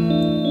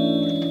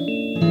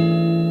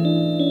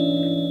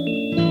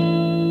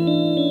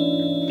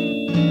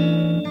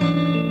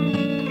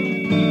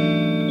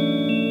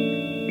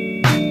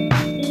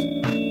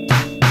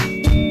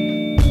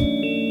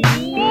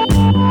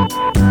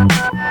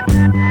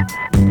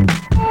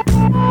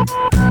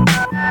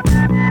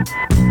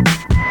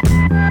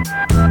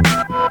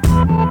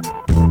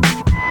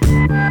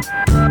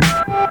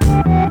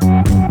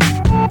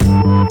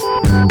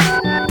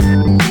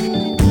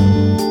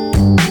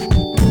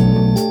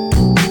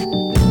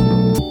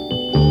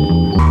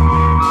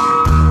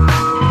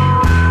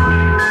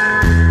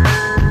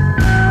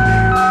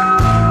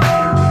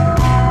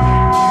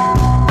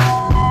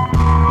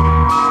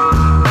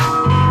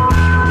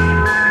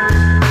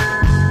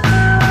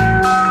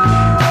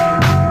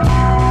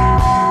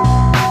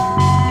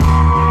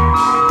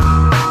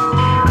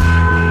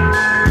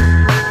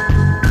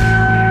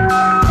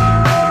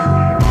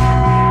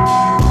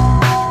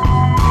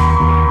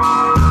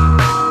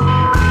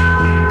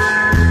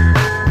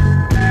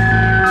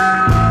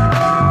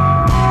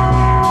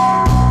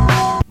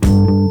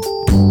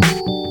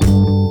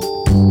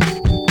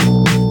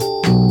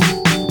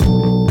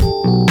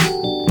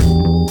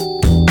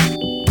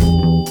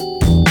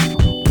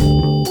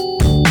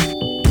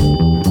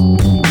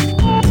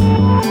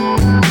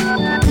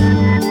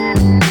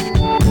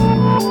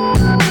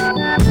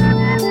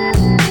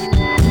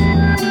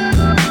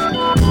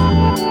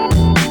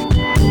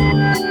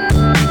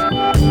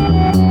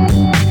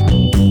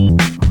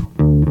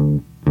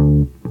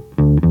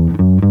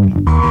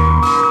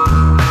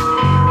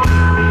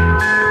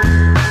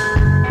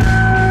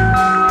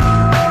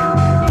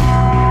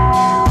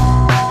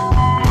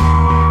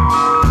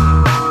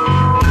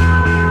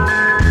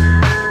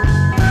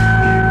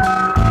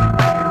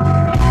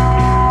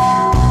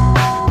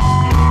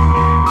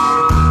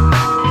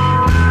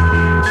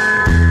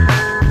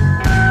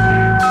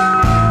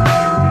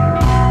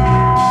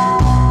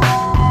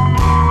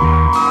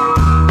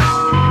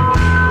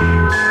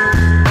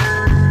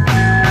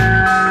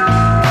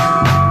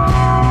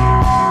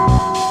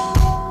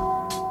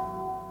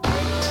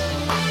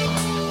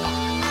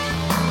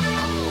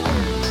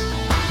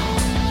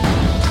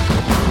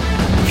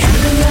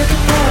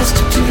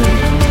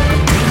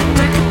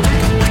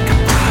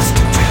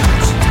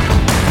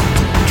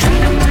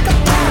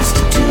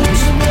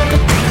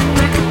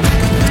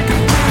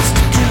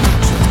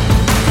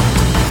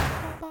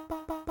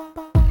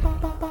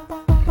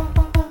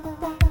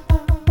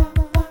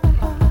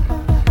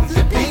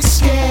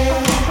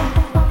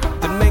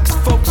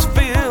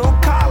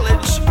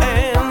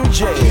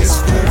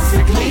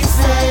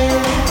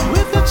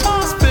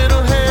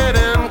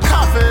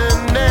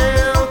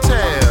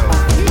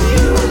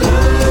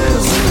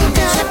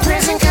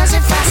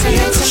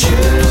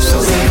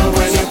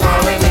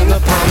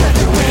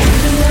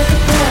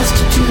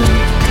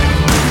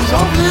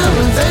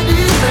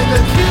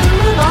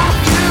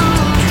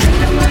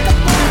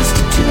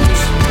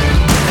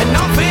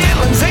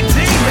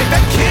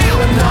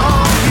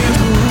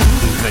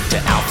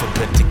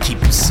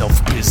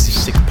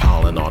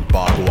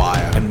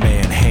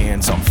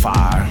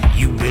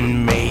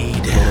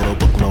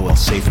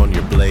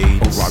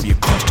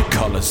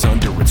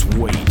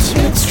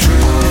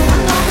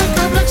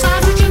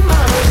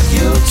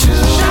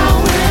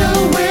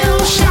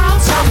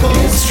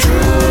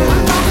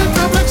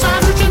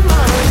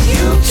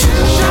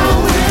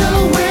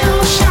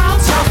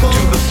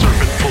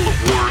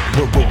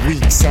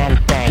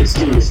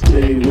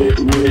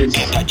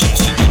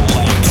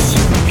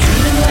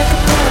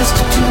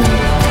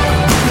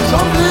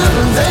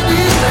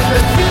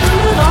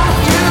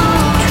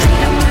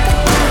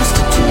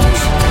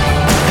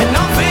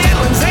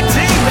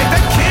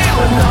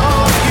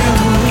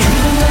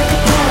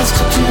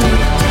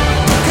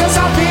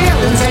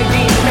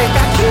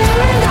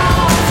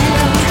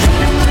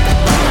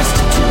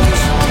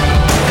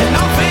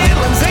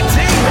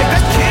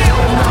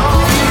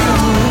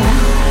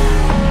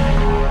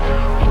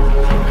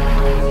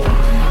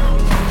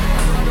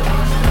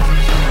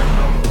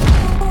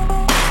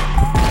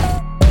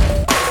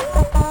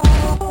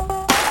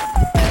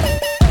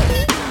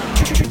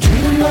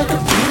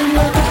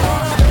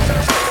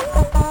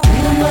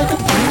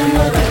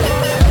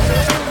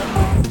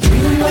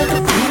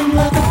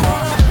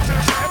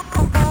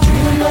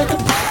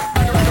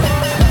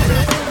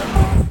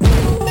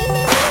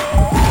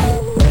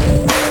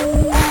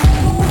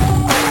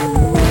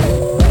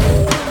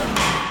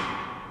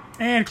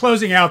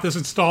 closing out this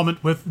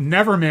installment with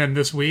Nevermen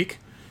this week.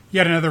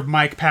 Yet another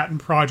Mike Patton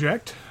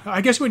project.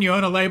 I guess when you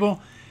own a label,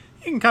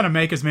 you can kind of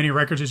make as many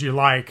records as you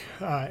like,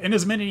 in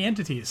as many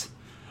entities.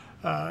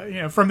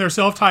 From their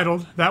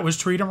self-titled, that was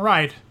Treat 'Em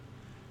Right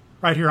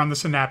here on the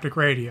Synaptic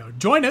Radio.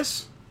 Join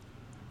us,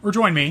 or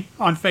join me,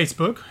 on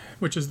Facebook,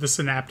 which is the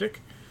Synaptic.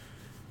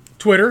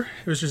 Twitter,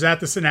 which is at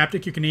the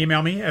Synaptic. You can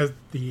email me at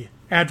the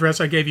address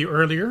I gave you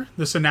earlier,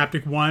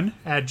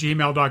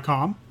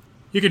 thesynaptic1@gmail.com.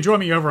 You can join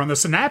me over on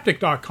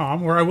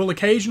thesynaptic.com, where I will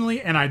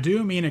occasionally, and I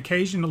do mean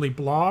occasionally,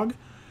 blog.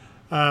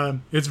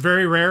 It's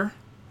very rare,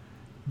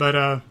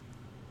 but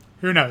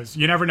who knows?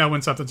 You never know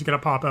when something's going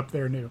to pop up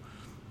there new.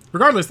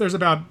 Regardless, there's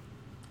about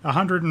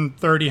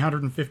 130,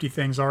 150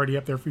 things already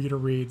up there for you to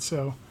read,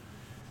 so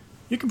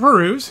you can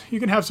peruse, you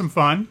can have some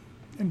fun,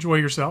 enjoy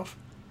yourself,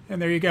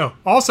 and there you go.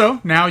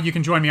 Also, now you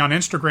can join me on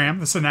Instagram,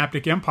 the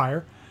Synaptic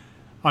Empire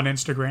on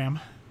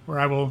Instagram, where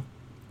I will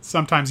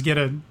sometimes get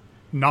a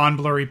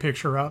non-blurry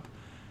picture up.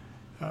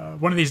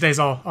 One of these days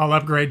I'll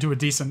upgrade to a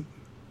decent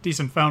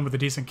phone with a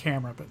decent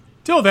camera, but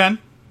till then,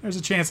 there's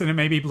a chance that it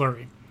may be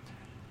blurry.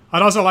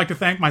 I'd also like to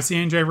thank my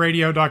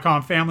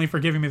CNJRadio.com family for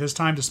giving me this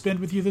time to spend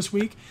with you this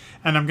week,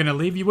 and I'm going to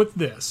leave you with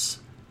this.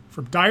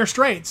 From Dire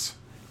Straits,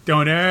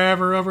 don't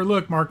ever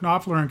overlook Mark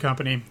Knopfler and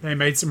Company. They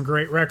made some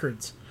great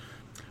records.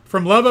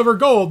 From Love Over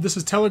Gold, this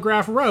is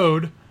Telegraph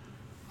Road.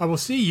 I will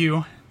see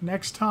you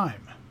next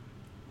time.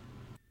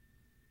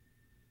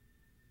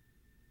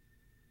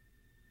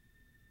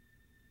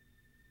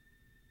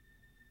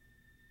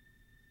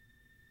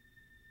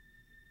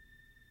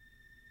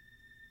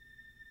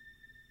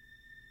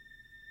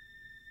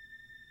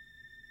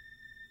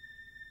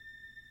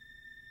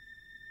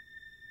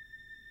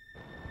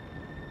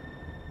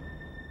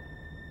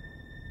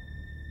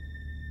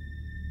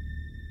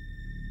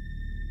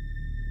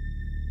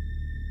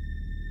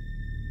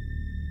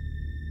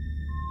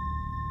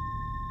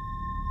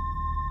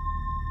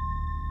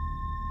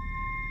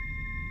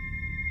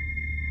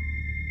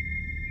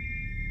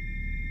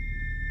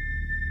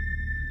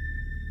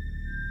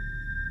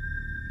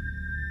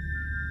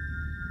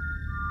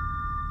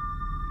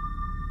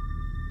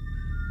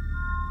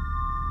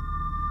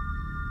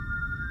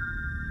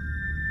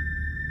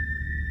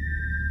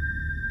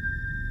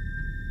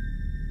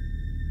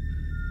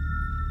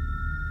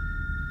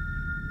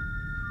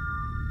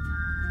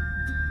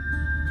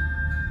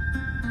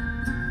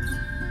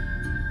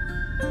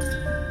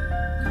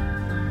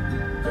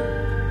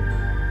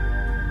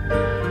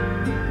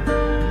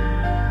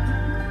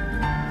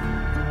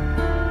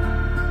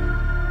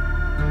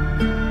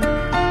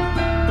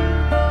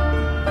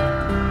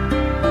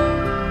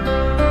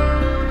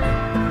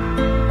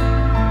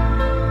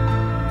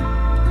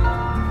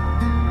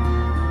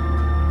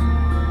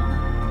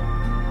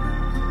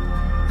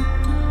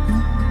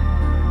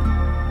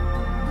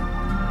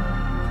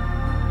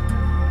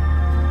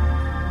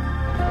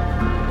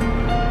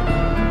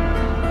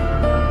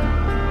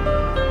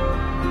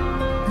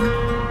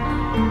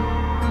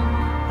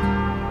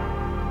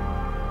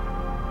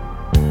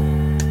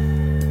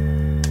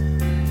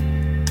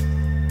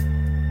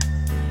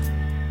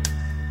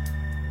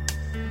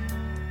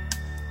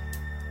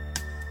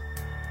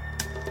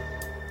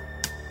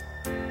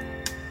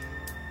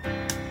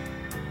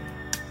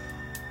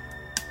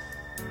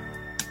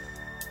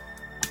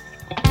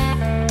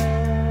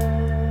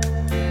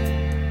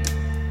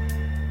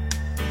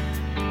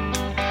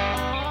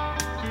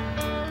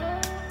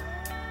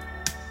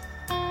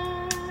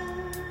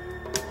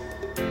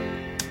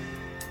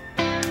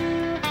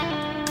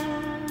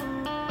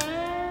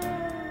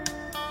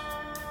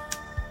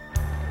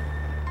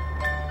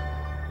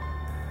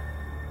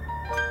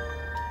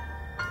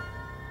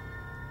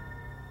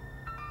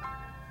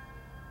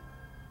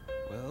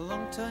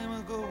 Time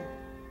ago,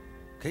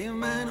 came a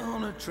man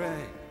on a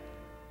track,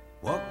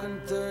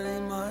 walking 30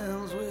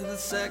 miles with a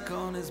sack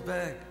on his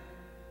back.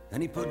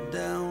 Then he put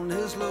down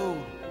his load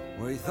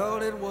where he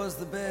thought it was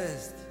the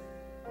best,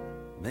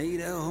 made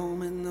a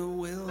home in the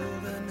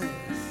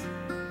wilderness,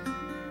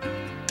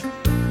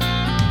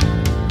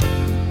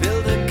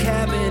 built a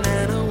cabin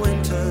and a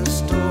winter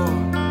store,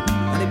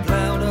 and he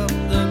plowed up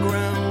the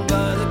ground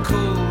by the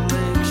cold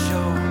lake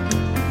shore.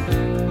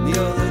 The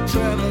other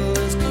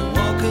travelers came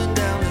walking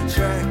down the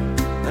track,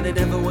 and they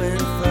never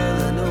went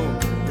further, no,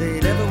 they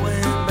never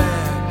went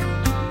back.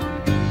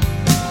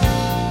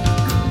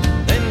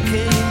 Then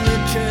came the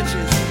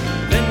churches,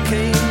 then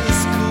came the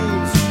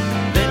schools,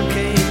 then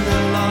came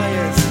the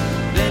liars,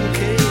 then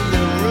came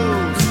the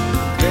rules,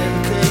 then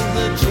came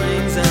the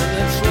trains and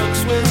the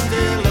trucks with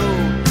their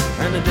load,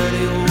 and the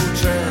dirty old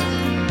tram.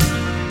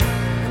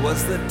 It was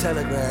the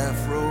Telegraph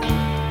Road.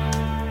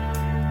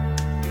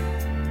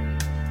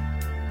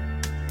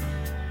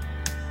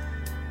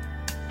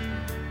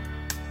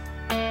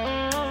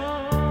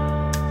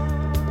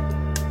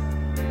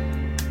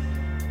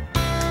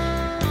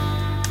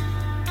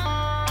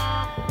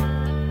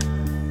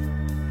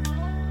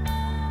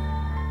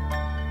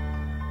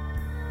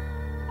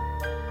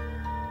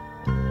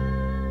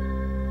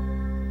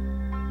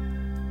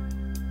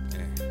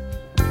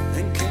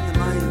 Then came the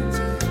mines,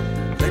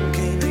 then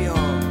came the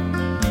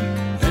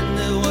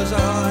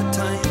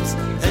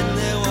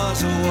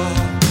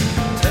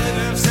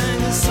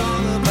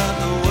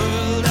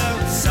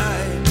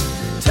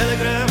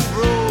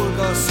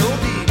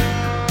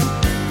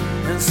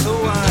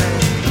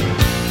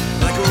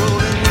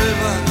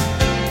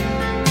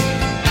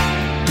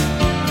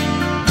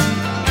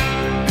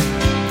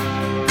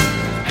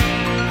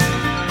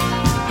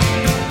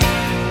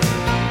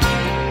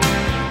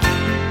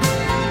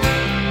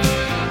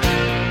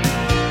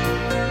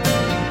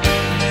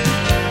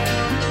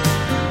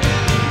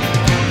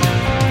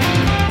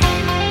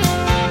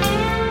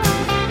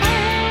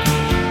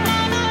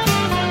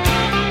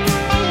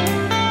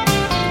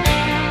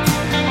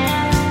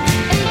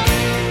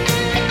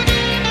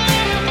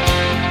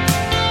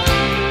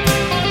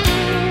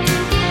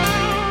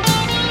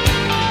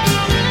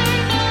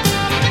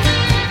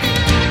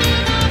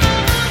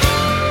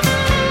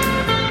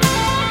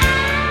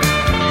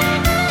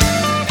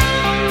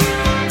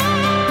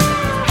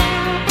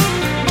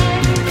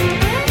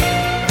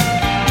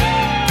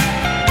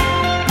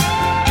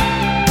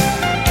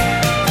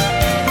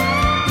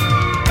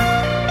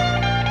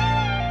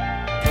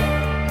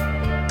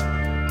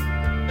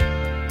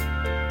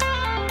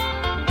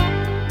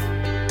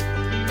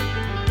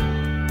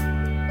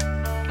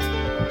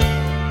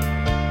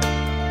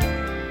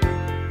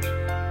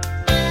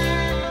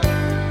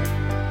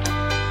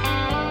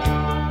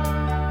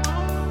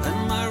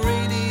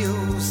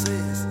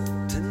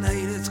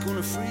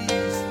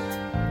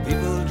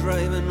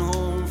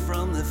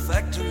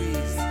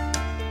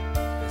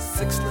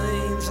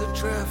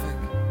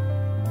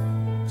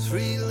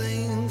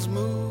train's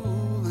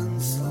moving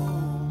slow.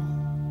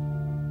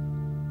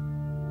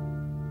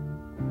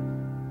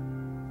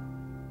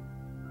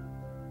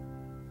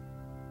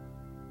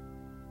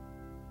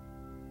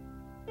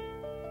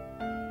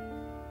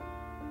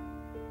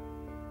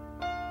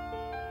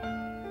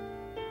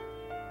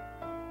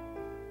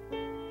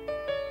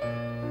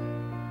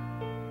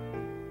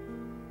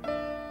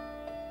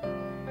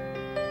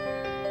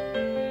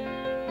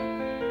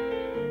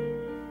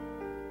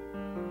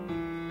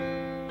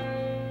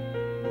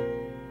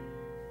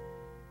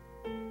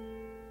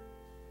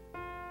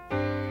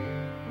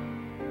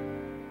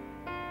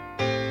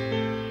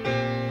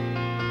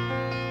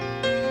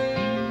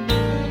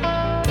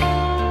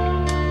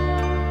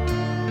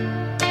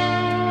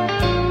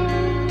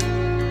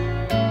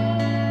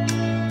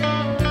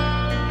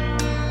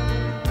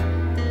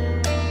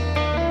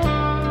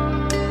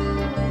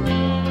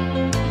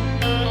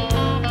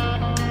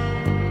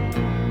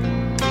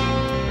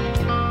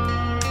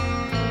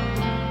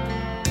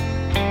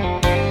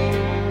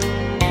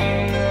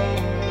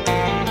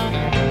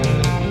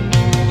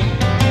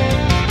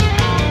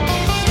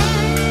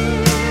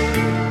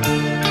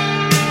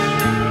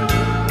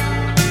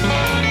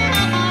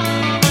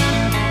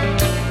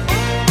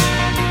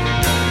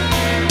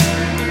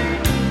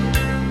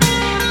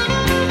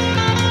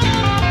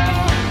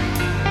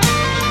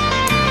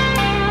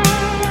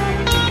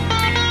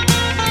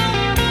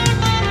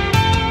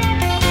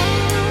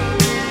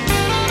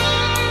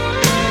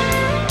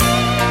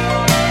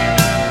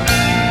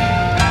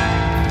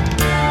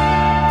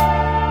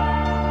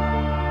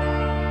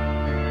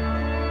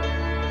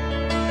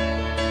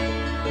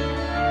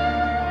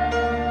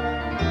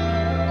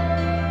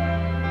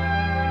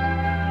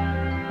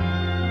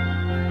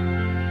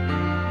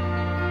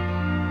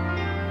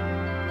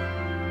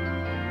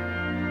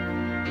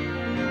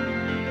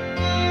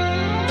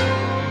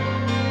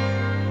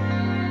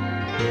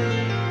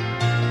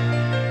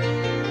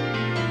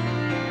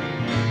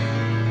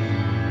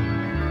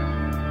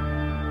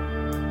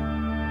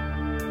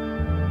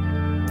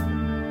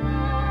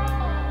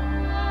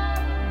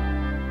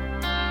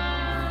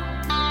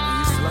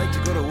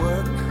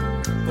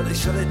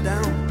 Shut it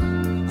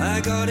down.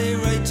 I got a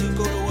right to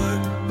go to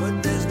work,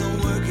 but there's no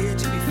work here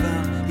to be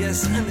found.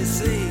 Yes, and they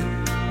say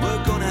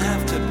we're gonna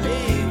have to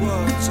pay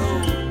what's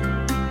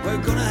owed.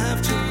 We're gonna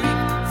have to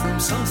reap from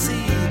some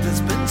seed that's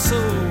been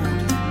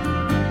sowed.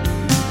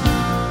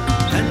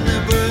 And the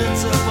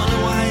birds up on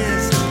the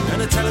wires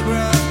and the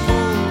telegraph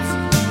poles,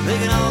 they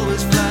can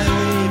always fly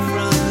away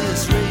from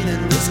this rain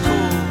and this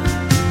cold.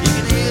 You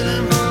can hear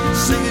them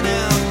singing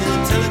out the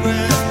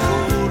telegraph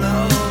code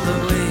all the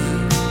way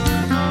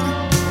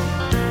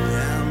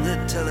down the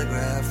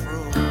telegraph road.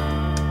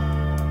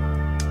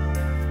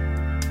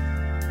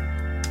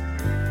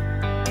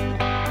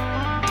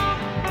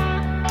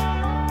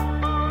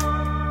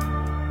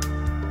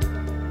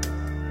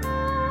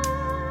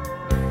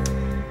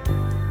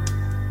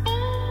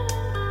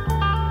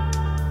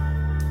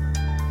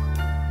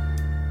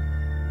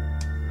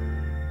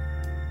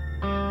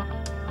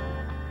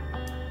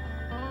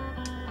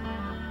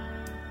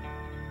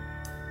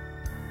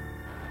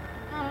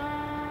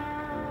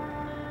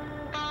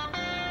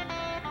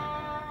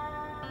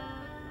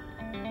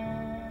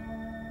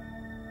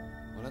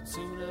 I'd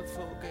sooner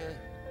forget,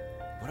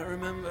 but I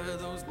remember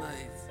those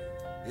nights.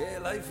 Yeah,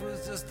 life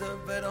was just a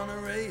bet on a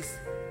race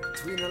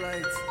between the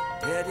lights.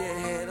 You had your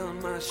head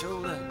on my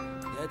shoulder,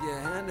 you had your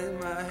hand in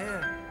my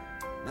hair.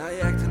 Now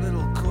you act a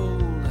little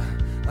cold,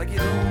 like you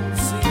don't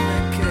seem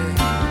to care.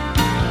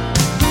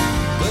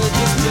 Well,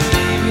 just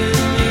believe in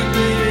me,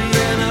 baby,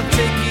 and I'll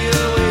take you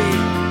away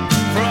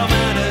from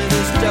out of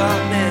this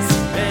darkness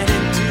and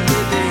into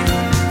the day.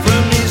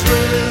 From these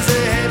rivers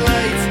of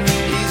headlights,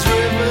 these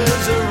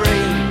rivers of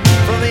rain,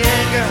 from the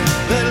anger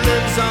that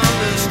lives on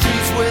the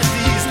streets with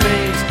these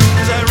names.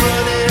 As I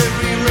run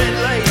every red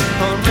light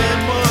on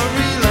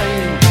memory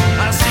lane,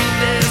 I see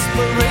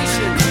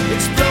desperation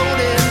explode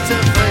into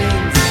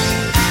flames,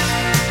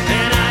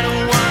 and I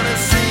don't wanna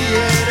see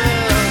it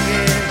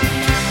again.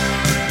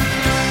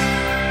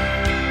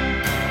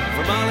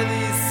 From all of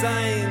these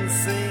signs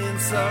saying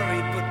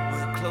sorry, but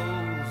we're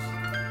closed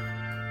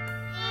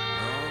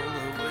all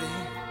the way.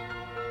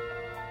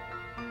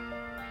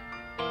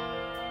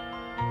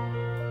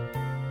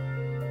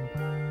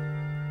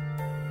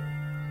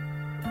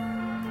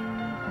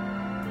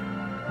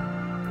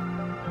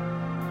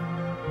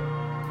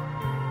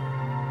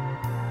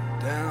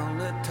 Down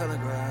the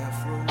telegraph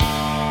road.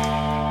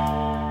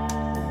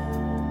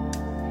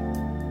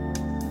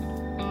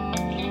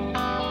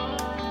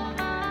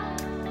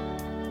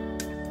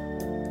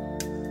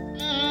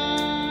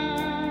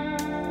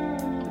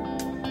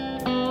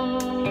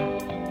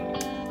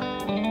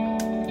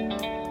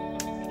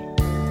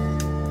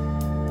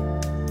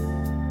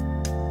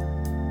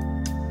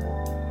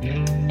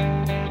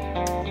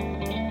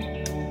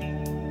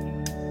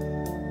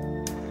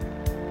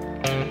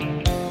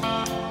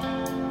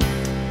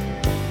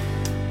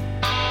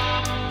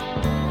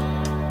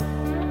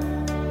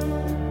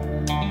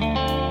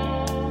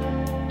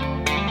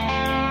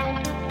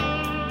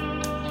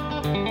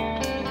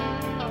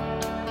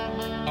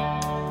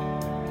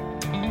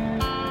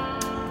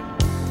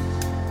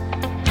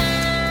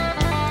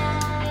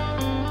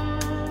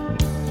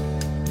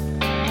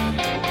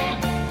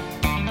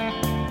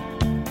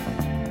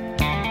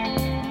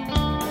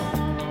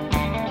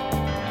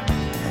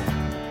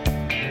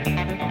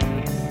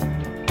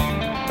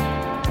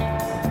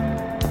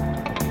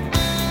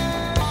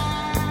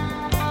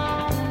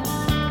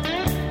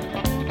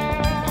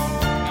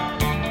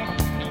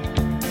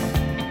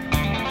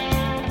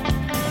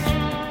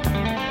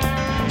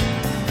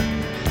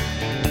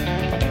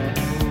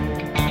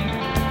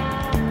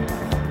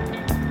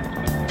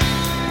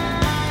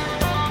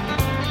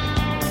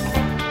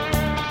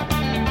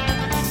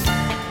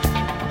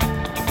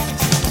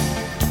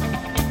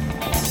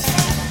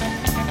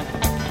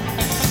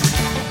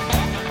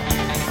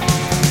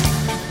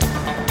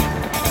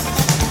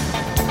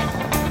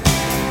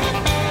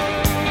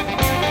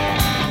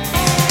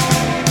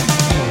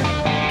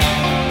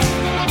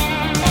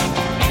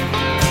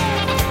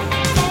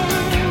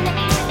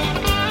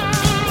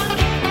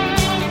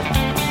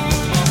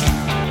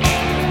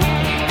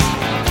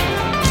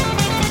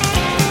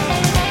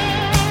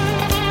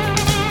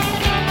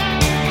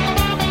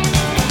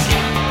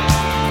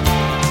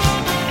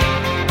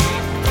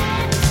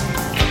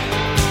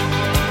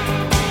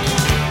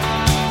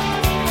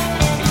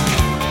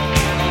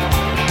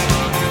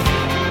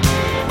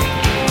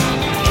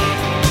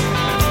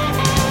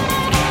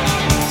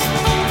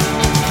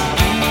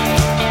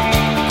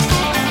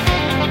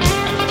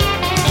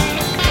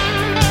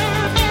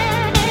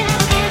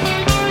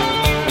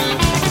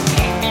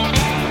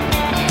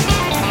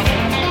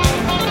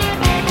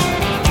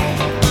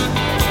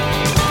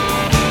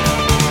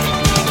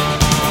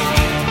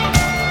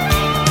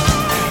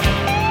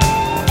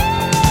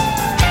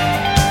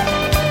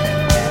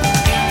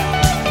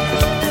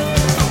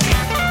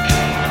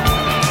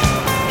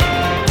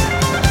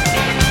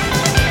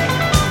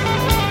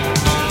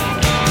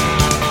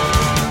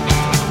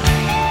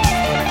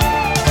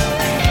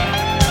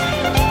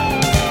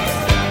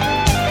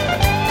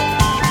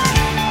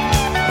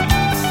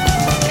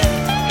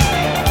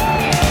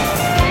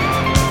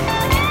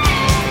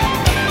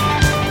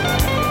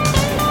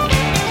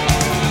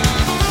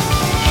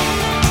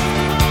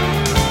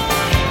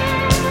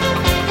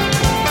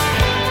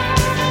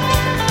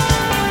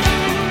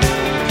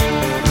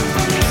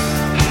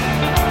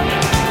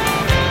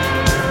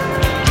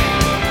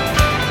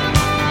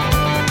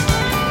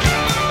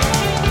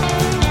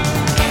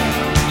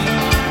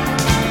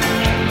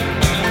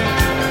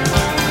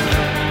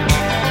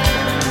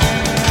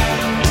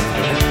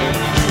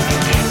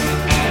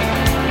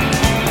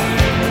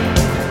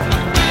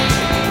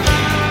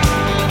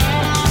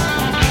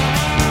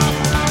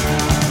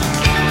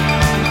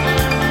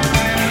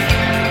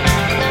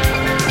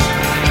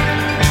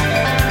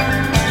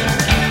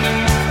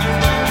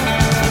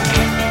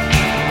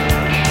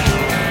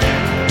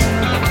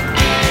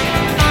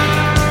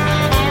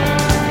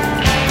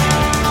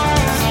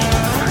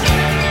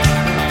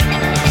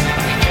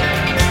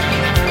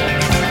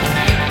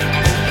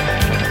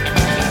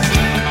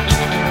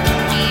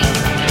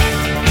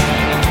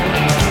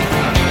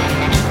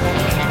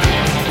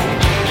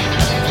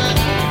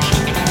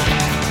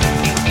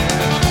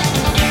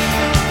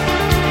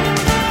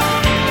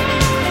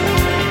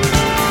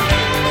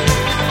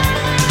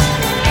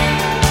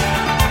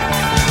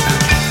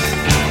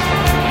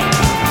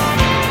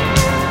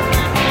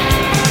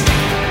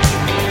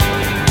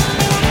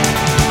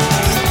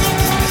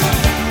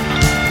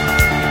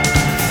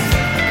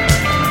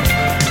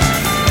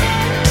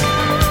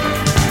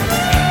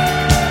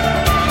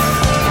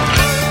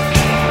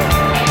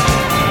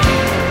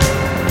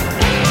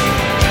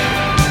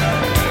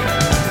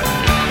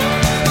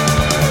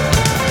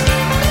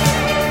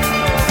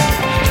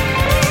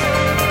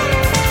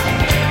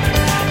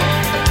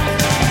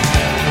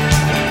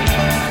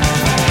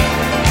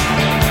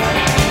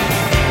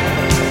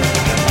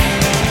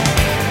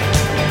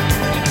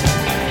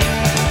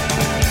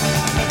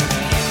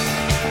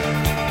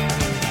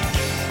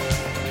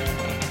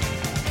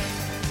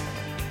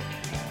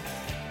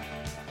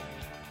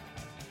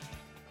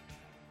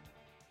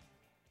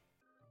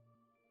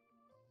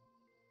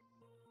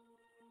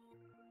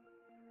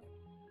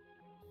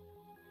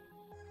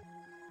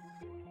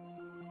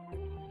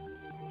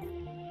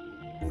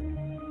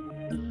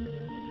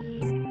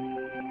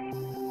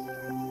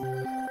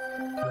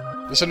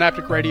 The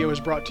Synaptic Radio is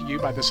brought to you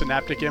by the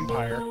Synaptic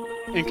Empire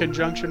in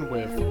conjunction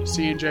with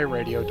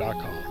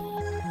cnjradio.com.